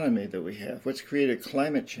economy that we have, what's created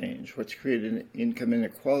climate change, what's created income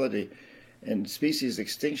inequality and species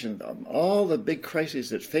extinction, all the big crises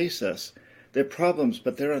that face us, they're problems,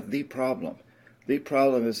 but they're not the problem. The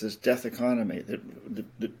problem is this death economy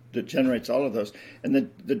that generates all of those. And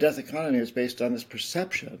the death economy is based on this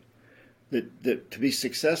perception that to be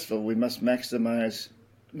successful, we must maximize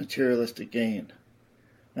materialistic gain,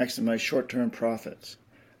 maximize short-term profits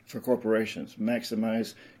for corporations,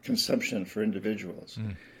 maximize consumption for individuals.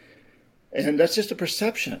 And that's just a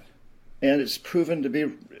perception. And it's proven to be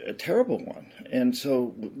a terrible one. And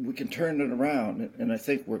so we can turn it around. And I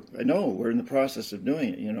think we're in the process of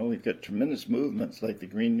doing it. We've got tremendous movements like the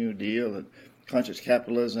Green New Deal and conscious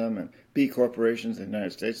capitalism and B corporations in the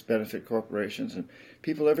United States, benefit corporations, and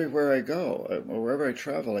people everywhere I go, or wherever I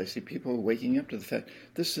travel, I see people waking up to the fact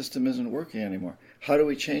this system isn't working anymore. How do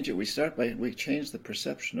we change it? We change the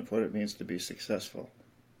perception of what it means to be successful.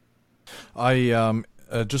 I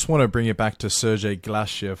I just want to bring it back to Sergei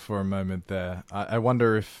Glacier for a moment there. I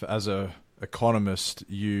wonder if, as a economist,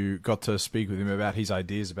 you got to speak with him about his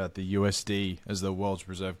ideas about the USD as the world's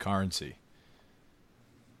reserve currency.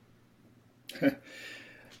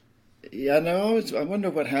 Yeah, no, I wonder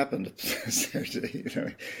what happened to Sergei.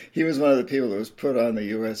 He was one of the people that was put on the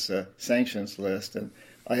U.S. Sanctions list, and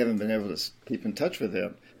I haven't been able to keep in touch with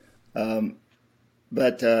him.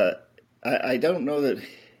 But I don't know that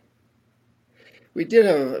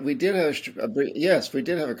yes, we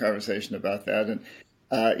did have a conversation about that, and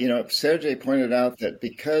Sergei pointed out that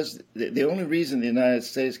because the only reason the United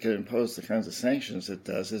States can impose the kinds of sanctions it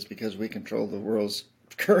does is because we control the world's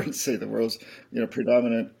currency, the world's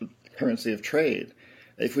predominant currency of trade.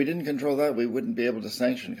 If we didn't control that, we wouldn't be able to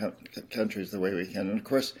sanction countries the way we can. And of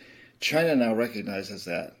course, China now recognizes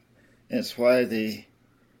that, and it's why the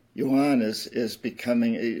yuan is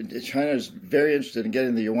becoming. China is very interested in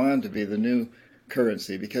getting the yuan to be the new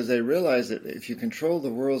currency because they realize that if you control the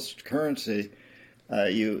world's currency,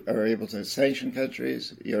 you are able to sanction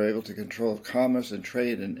countries. You're able to control commerce and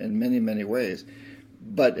trade in many, many ways.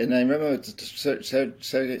 And I remember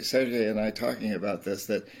Sergei and I talking about this,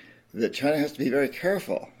 that China has to be very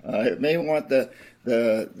careful. It may want the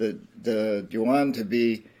yuan to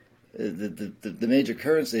be the major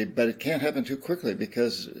currency, but it can't happen too quickly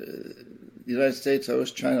because the United States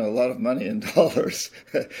owes China a lot of money in dollars.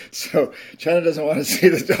 So China doesn't want to see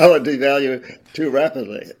the dollar devalue too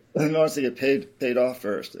rapidly. It wants to get paid off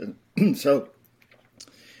first. And so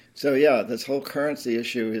yeah, this whole currency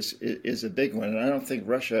issue is a big one, and I don't think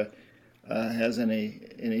Russia has any.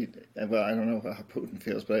 Well, I don't know how Putin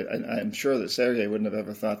feels, but I'm sure that Sergei wouldn't have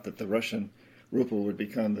ever thought that the Russian ruble would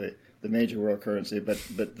become the major world currency. But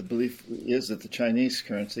the belief is that the Chinese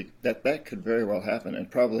currency that could very well happen, and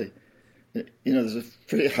probably, there's a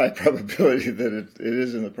pretty high probability that it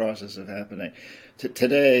is in the process of happening.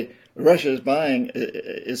 Today, Russia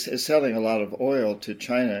is selling a lot of oil to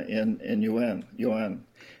China in yuan.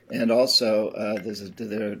 And also,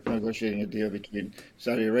 they're negotiating a deal between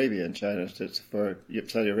Saudi Arabia and China for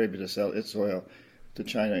Saudi Arabia to sell its oil to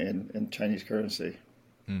China in Chinese currency.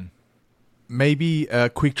 Maybe a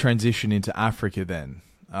quick transition into Africa then.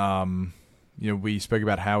 We spoke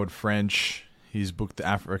about Howard French, his book,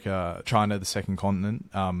 China, the Second Continent,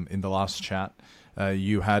 in the last chat.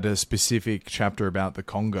 You had a specific chapter about the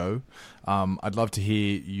Congo. I'd love to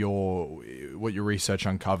hear what your research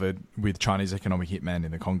uncovered with Chinese economic hitman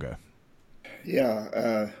in the Congo.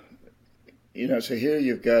 Yeah, so here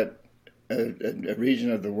you've got a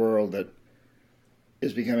region of the world that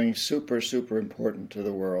is becoming super, super important to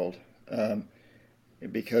the world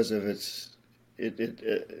because of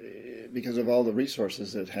because of all the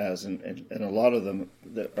resources it has, and a lot of them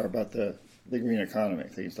that are about the green economy,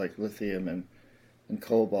 things like lithium and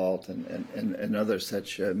cobalt and other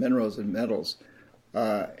such minerals and metals,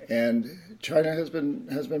 and China has been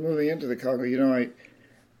moving into the Congo. I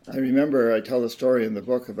remember I tell the story in the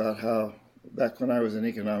book about how back when I was an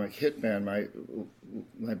economic hitman,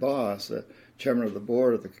 my boss, the chairman of the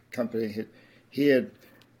board of the company, he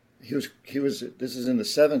was this is in the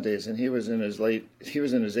 70s, and he was in his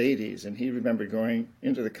 80s, and he remembered going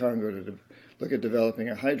into the Congo to look at developing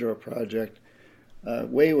a hydro project.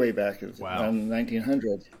 Way back around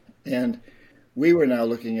 1900, and we were now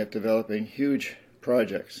looking at developing huge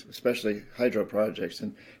projects, especially hydro projects,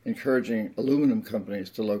 and encouraging aluminum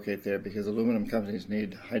companies to locate there because aluminum companies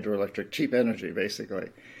need hydroelectric cheap energy, basically.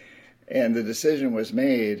 And the decision was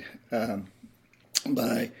made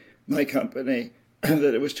by my company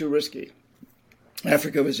that it was too risky.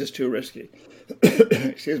 Africa was just too risky.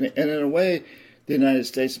 Excuse me. And in a way, the United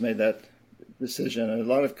States made that decision, and a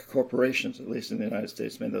lot of corporations, at least in the United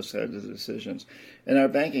States, made those kinds of decisions, and our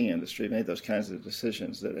banking industry made those kinds of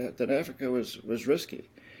decisions that Africa was risky.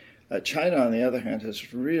 China, on the other hand,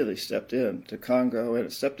 has really stepped into Congo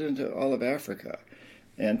and stepped into all of Africa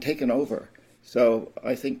and taken over. So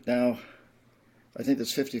I think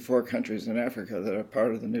there's 54 countries in Africa that are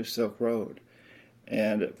part of the new Silk Road,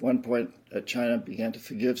 and at one point China began to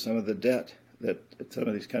forgive some of the debt that some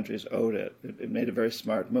of these countries owed it. It made a very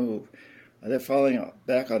smart move. They're falling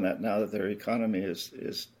back on that now that their economy is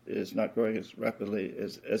not growing as rapidly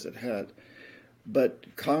as it had. But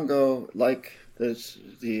Congo, like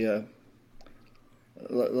the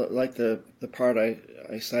part I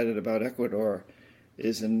cited about Ecuador,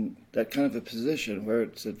 is in that kind of a position where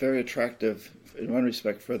it's very attractive in one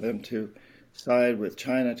respect for them to side with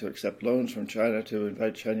China, to accept loans from China, to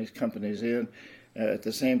invite Chinese companies in. At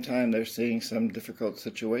the same time, they're seeing some difficult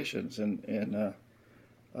situations in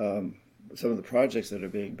some of the projects that are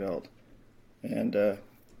being built, and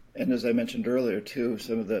as I mentioned earlier too,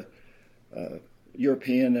 some of the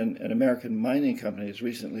European and American mining companies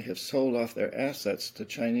recently have sold off their assets to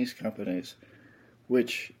Chinese companies,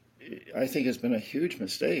 which I think has been a huge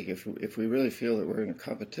mistake if we really feel that we're in a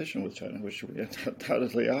competition with China, which we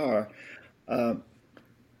undoubtedly are.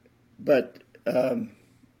 But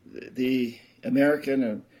the American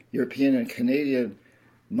and European and Canadian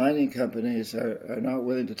mining companies are not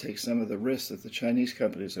willing to take some of the risks that the Chinese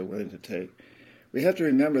companies are willing to take. We have to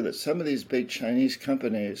remember that some of these big Chinese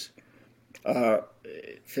companies are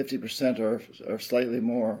 50% or slightly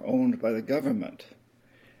more owned by the government.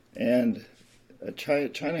 And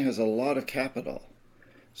China has a lot of capital.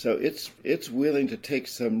 So it's willing to take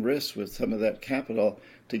some risks with some of that capital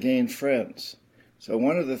to gain friends. So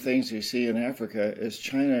one of the things you see in Africa is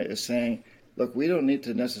China is saying, look, we don't need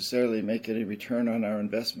to necessarily make any return on our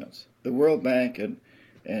investments. The World Bank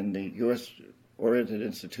and the U.S.-oriented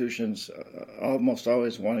institutions almost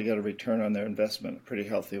always want to get a return on their investment, a pretty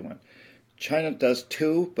healthy one. China does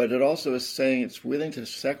too, but it also is saying it's willing to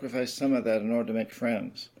sacrifice some of that in order to make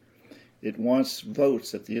friends. It wants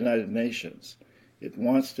votes at the United Nations. It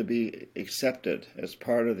wants to be accepted as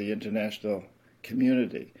part of the international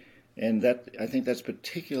community. And that I think that's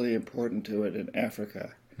particularly important to it in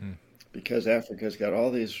Africa, because Africa's got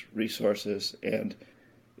all these resources, and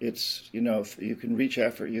it's, you can reach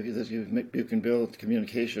Africa, you can build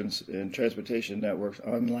communications and transportation networks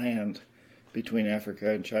on land between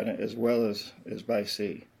Africa and China as well as by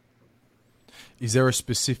sea. Is there a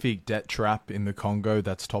specific debt trap in the Congo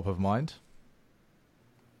that's top of mind?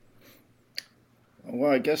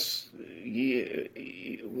 Well, I guess,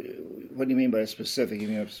 what do you mean by specific? You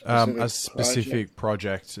mean a specific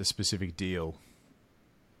project, a specific deal.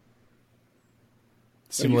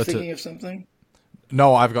 Similar. Are you thinking of something?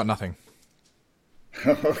 No, I've got nothing.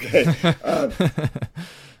 Okay.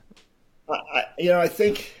 I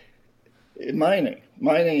think mining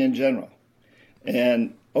in general,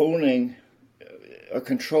 and owning or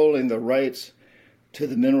controlling the rights to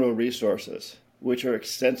the mineral resources, which are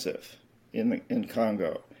extensive in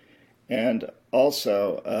Congo, and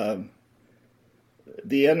also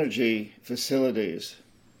the energy facilities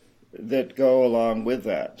that go along with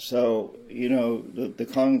that. So, the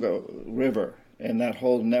Congo River and that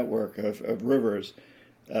whole network of rivers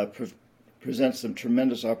presents some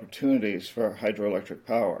tremendous opportunities for hydroelectric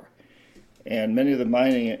power. And many of the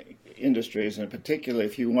mining industries, and particularly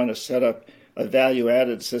if you want to set up a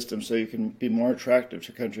value-added system so you can be more attractive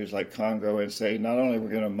to countries like Congo and say, not only we're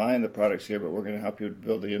going to mine the products here, but we're going to help you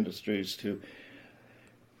build the industries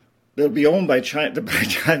they'll be owned by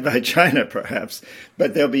China, perhaps,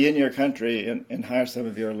 but they'll be in your country and hire some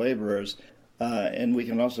of your laborers, and we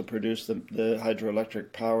can also produce the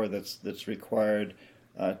hydroelectric power that's required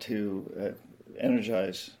to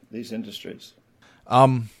energize these industries.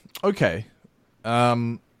 Okay.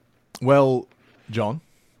 Well, John,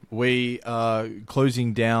 we are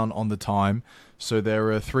closing down on the time, so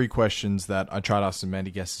there are 3 questions that I tried to ask as many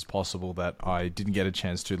guests as possible that I didn't get a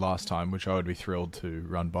chance to last time, which I would be thrilled to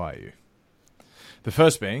run by you. The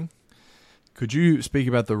first being, could you speak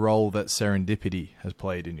about the role that serendipity has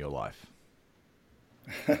played in your life?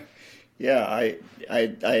 Yeah, I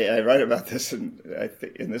write about this in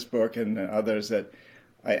this book and others, that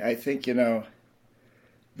I think,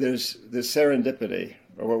 there's serendipity,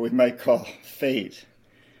 or what we might call fate,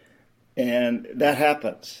 and that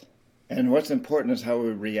happens. And what's important is how we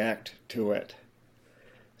react to it.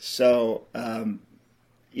 So,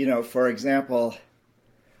 for example,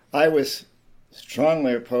 I was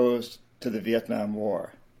strongly opposed to the Vietnam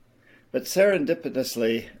War. But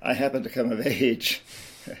serendipitously, I happened to come of age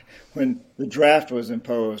when the draft was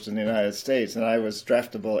imposed in the United States, and I was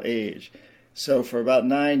draftable age. So for about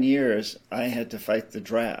 9 years, I had to fight the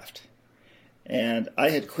draft. And I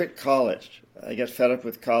had quit college. I got fed up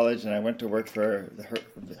with college, and I went to work for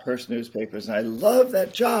the Hearst newspapers, and I loved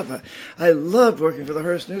that job. I loved working for the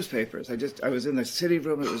Hearst newspapers. I was in the city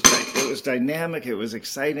room. It was dynamic. It was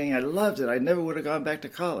exciting. I loved it. I never would have gone back to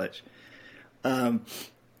college.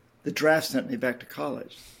 The draft sent me back to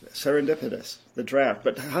college. Serendipitous, the draft.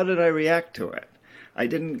 But how did I react to it? I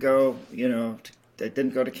didn't go, I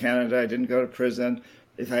didn't go to Canada. I didn't go to prison.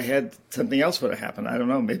 If I had, something else would have happened. I don't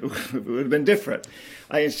know. Maybe it would have been different.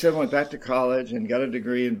 I instead went back to college and got a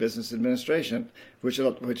degree in business administration, which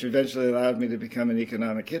eventually allowed me to become an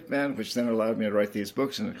economic hitman, which then allowed me to write these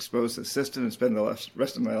books and expose the system and spend the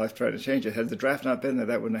rest of my life trying to change it. Had the draft not been there,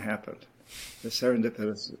 that wouldn't have happened. The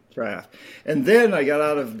serendipitous draft. And then I got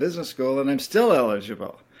out of business school, and I'm still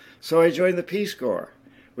eligible. So I joined the Peace Corps,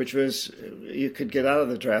 which was, you could get out of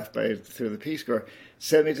the draft through the Peace Corps.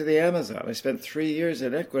 sent me to the Amazon. I spent 3 years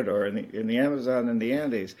in Ecuador in the Amazon and the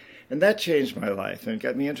Andes. And that changed my life and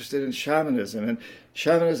got me interested in shamanism. And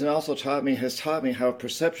shamanism also has taught me how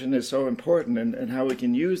perception is so important and how we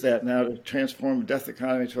can use that now to transform a death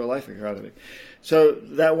economy to a life economy. So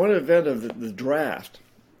that one event of the draft,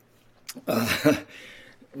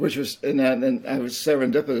 which was, and I was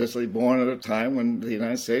serendipitously born at a time when the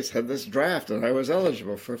United States had this draft, and I was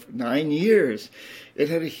eligible for 9 years. It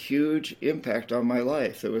had a huge impact on my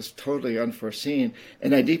life. It was totally unforeseen,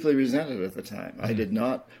 and I deeply resented it at the time. I did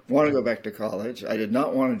not want to go back to college. I did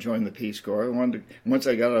not want to join the Peace Corps. Once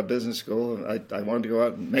I got out of business school, I wanted to go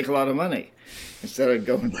out and make a lot of money instead of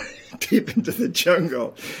going deep into the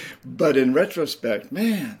jungle. But in retrospect,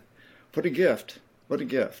 man, what a gift! What a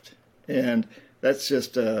gift! And that's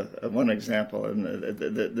just one example, and there've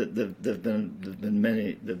been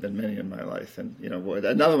many in my life. And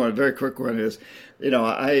another one, a very quick one is,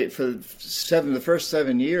 for the first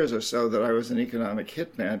 7 years or so that I was an economic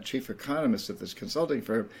hitman, chief economist at this consulting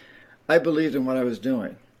firm, I believed in what I was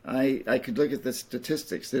doing. I could look at the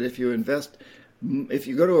statistics that if you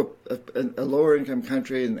go to a lower income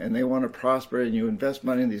country and they want to prosper, and you invest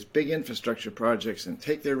money in these big infrastructure projects and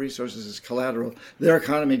take their resources as collateral, their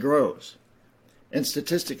economy grows. And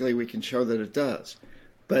statistically, we can show that it does.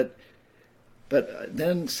 But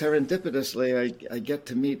then serendipitously, I get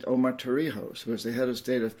to meet Omar Torrijos, who was the head of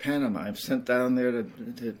state of Panama. I'm sent down there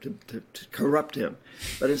to corrupt him.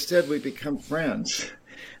 But instead, we become friends.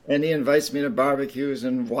 And he invites me to barbecues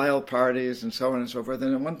and wild parties and so on and so forth.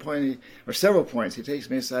 And at one point, or several points, he takes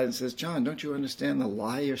me aside and says, "John, don't you understand the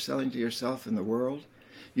lie you're selling to yourself and the world?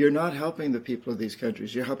 You're not helping the people of these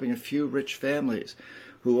countries. You're helping a few rich families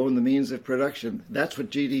who own the means of production. That's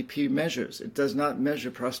what GDP measures. It does not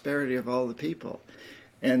measure prosperity of all the people."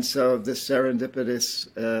 And so this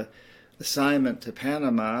serendipitous assignment to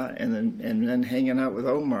Panama and then hanging out with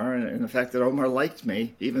Omar, and the fact that Omar liked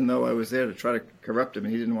me, even though I was there to try to corrupt him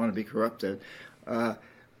and he didn't want to be corrupted,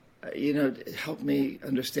 it helped me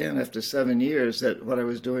understand after 7 years that what I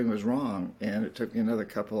was doing was wrong. And it took me another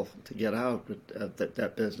couple to get out of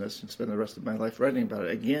that business and spend the rest of my life writing about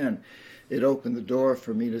it. Again, it opened the door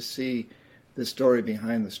for me to see the story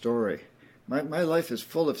behind the story. My life is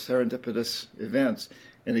full of serendipitous events.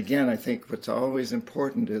 And again, I think what's always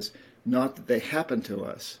important is not that they happen to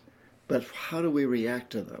us, but how do we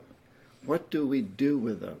react to them? What do we do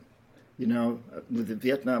with them? With the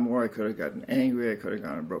Vietnam War, I could have gotten angry. I could have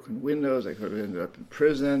gone and broken windows. I could have ended up in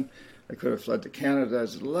prison. I could have fled to Canada.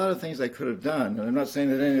 There's a lot of things I could have done. And I'm not saying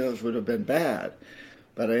that any of those would have been bad,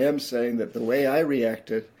 but I am saying that the way I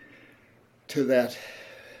reacted to that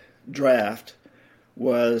draft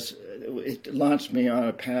it launched me on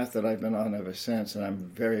a path that I've been on ever since, and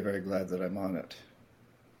I'm very, very glad that I'm on it.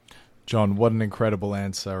 John, what an incredible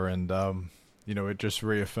answer. And, it just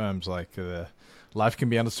reaffirms life can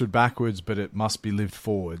be understood backwards, but it must be lived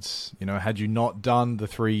forwards. Had you not done the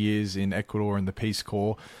 3 years in Ecuador in the Peace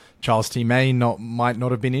Corps, Charles T. May might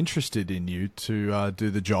not have been interested in you to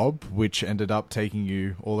do the job, which ended up taking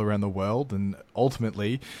you all around the world and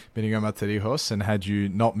ultimately meeting Omar Torrijos. And had you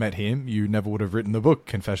not met him, you never would have written the book,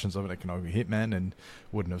 Confessions of an Economic Hitman, and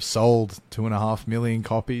wouldn't have sold 2.5 million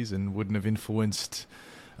copies and wouldn't have influenced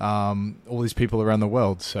all these people around the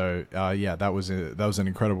world. So, that was an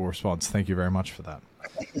incredible response. Thank you very much for that.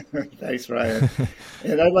 Thanks, Ryan.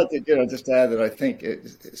 And I'd like to just add that I think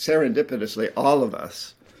serendipitously, all of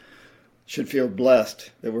us should feel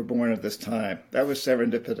blessed that we're born at this time. That was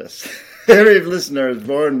serendipitous. Every listener is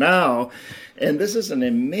born now, and this is an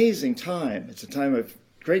amazing time. It's a time of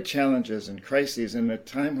great challenges and crises, and a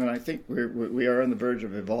time when I think we are on the verge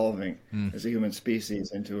of evolving as a human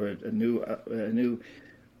species into a new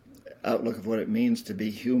outlook of what it means to be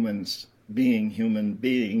humans, being human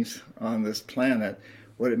beings on this planet,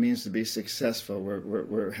 what it means to be successful.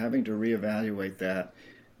 We're having to reevaluate that.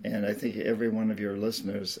 And I think every one of your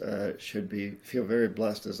listeners should feel very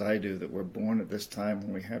blessed, as I do, that we're born at this time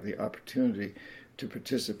when we have the opportunity to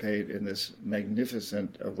participate in this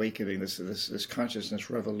magnificent awakening, this consciousness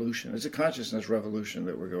revolution. It's a consciousness revolution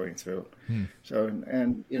that we're going through. So,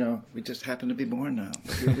 and we just happen to be born now.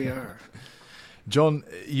 But here we are. John,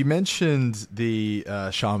 you mentioned the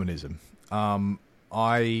shamanism.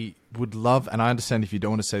 I would love, and I understand if you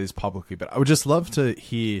don't want to say this publicly, but I would just love to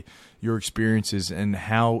hear your experiences and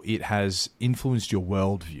how it has influenced your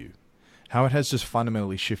worldview, how it has just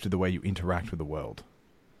fundamentally shifted the way you interact with the world.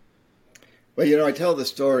 Well, I tell the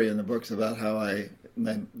story in the books about how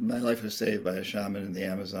my life was saved by a shaman in the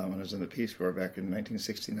Amazon when I was in the Peace Corps back in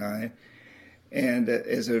 1969. And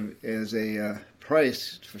as a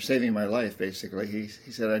price for saving my life, basically, he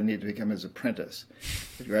said I need to become his apprentice.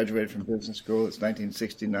 I graduated from business school. It's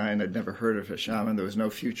 1969. I'd never heard of a shaman. There was no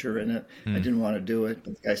future in it. I didn't want to do it,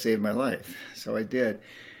 but the guy saved my life, so I did.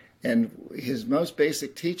 And his most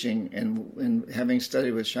basic teaching, and having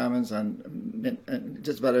studied with shamans on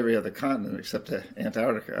just about every other continent except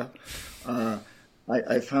Antarctica,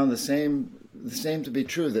 I found the same to be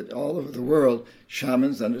true, that all over the world,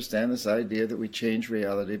 shamans understand this idea that we change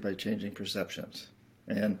reality by changing perceptions.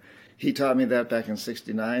 And he taught me that back in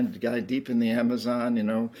 '69. The guy deep in the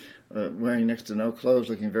Amazon, wearing next to no clothes,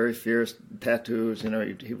 looking very fierce, tattoos.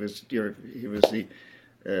 He was the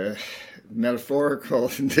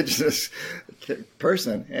metaphorical indigenous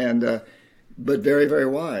person, and but very, very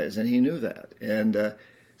wise, and he knew that. And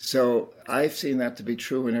so I've seen that to be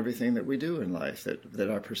true in everything that we do in life, that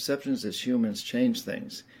our perceptions as humans change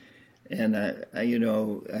things. And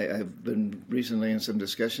I've been recently in some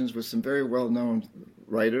discussions with some very well-known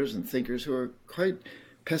writers and thinkers who are quite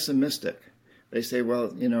pessimistic. They say, well,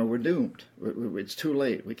 we're doomed. It's too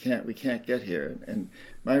late. We can't get here. And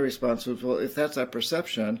my response was, well, if that's our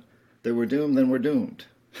perception, that we're doomed, then we're doomed.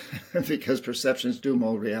 Because perceptions do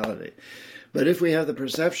mold reality. But if we have the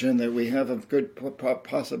perception that we have a good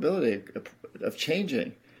possibility of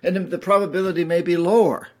changing, and the probability may be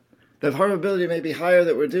lower, the probability may be higher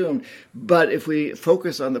that we're doomed, but if we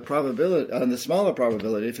focus on the probability, on the smaller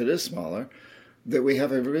probability, if it is smaller, that we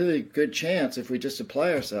have a really good chance, if we just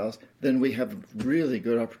apply ourselves, then we have a really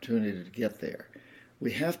good opportunity to get there.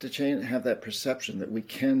 We have to have that perception that we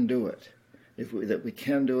can do it, that we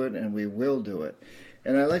can do it and we will do it.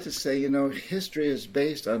 And I like to say, history is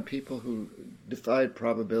based on people who defied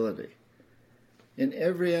probability in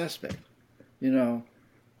every aspect.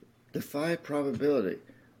 Defy probability.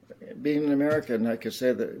 Being an American, I could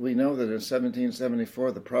say that we know that in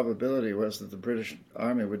 1774, the probability was that the British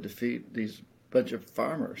Army would defeat these bunch of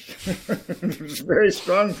farmers. It was a very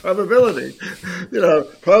strong probability,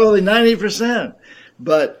 probably 90%.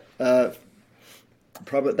 But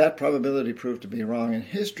that probability proved to be wrong, and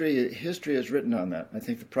history is written on that. I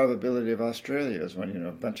think the probability of Australia is when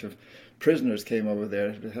a bunch of prisoners came over there.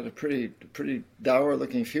 It had a pretty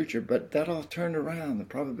dour-looking future, but that all turned around. The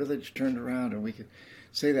probabilities turned around, and we could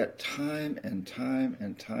say that time and time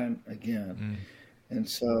and time again. And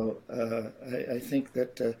so I think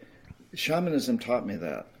that shamanism taught me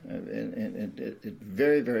that, and it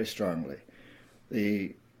very, very strongly.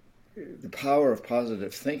 The power of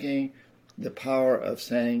positive thinking, the power of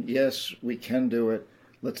saying, yes, we can do it,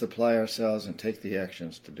 let's apply ourselves and take the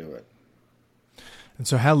actions to do it. And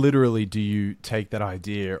so how literally do you take that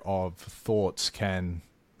idea of thoughts can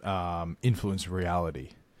influence reality?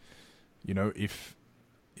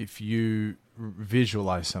 If you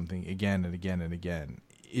visualize something again and again and again,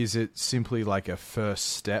 is it simply like a first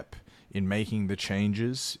step in making the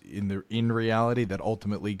changes in reality that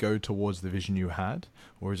ultimately go towards the vision you had,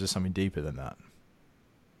 or is there something deeper than that?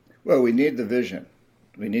 Well, we need the vision,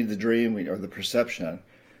 we need the dream, or the perception,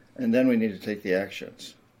 and then we need to take the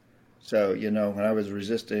actions. So, when I was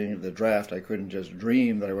resisting the draft, I couldn't just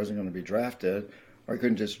dream that I wasn't going to be drafted, or I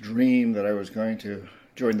couldn't just dream that I was going to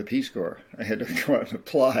join the Peace Corps. I had to go out and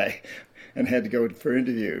apply, and had to go for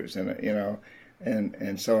interviews, and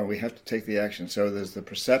so on. We have to take the action. So there's the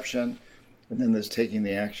perception, and then there's taking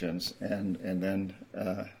the actions, and then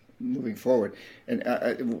moving forward. And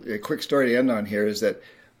a quick story to end on here is that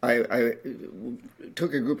I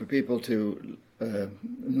took a group of people to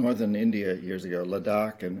northern India years ago,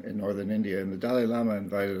 Ladakh in northern India, and the Dalai Lama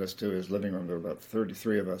invited us to his living room. There were about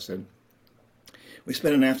 33 of us, and we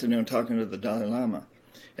spent an afternoon talking to the Dalai Lama.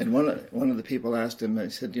 And one of the people asked him, he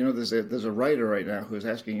said, there's a writer right now who's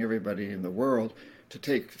asking everybody in the world to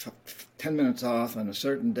take 10 minutes off on a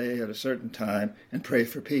certain day at a certain time and pray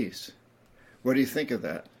for peace. What do you think of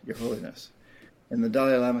that, Your Holiness? And the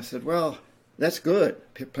Dalai Lama said, well, that's good.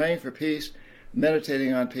 Praying for peace,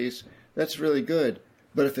 meditating on peace, that's really good.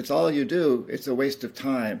 But if it's all you do, it's a waste of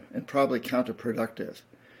time and probably counterproductive.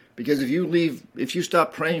 Because if you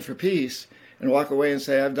stop praying for peace and walk away and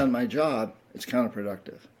say, I've done my job, it's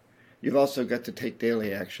counterproductive. You've also got to take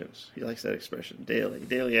daily actions. He likes that expression,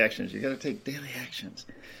 daily actions. You've got to take daily actions.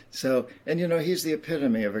 So, and he's the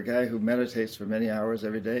epitome of a guy who meditates for many hours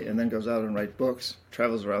every day and then goes out and writes books,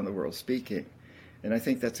 travels around the world speaking. And I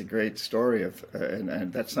think that's a great story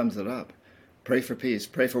and that sums it up. Pray for peace,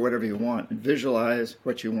 pray for whatever you want, and visualize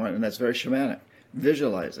what you want, and that's very shamanic.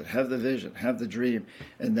 Visualize it, have the vision, have the dream,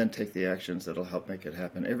 and then take the actions that'll help make it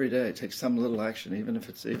happen every day. Take some little action, even if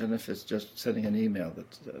it's just sending an email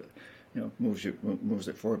that moves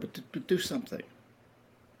it forward. But do something.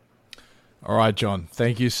 All right, John.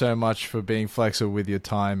 Thank you so much for being flexible with your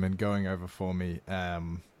time and going over for me.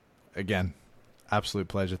 Again, absolute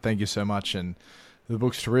pleasure. Thank you so much. And the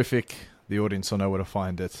book's terrific. The audience will know where to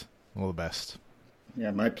find it. All the best.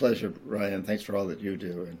 Yeah, my pleasure, Ryan. Thanks for all that you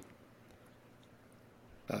do.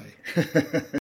 And bye.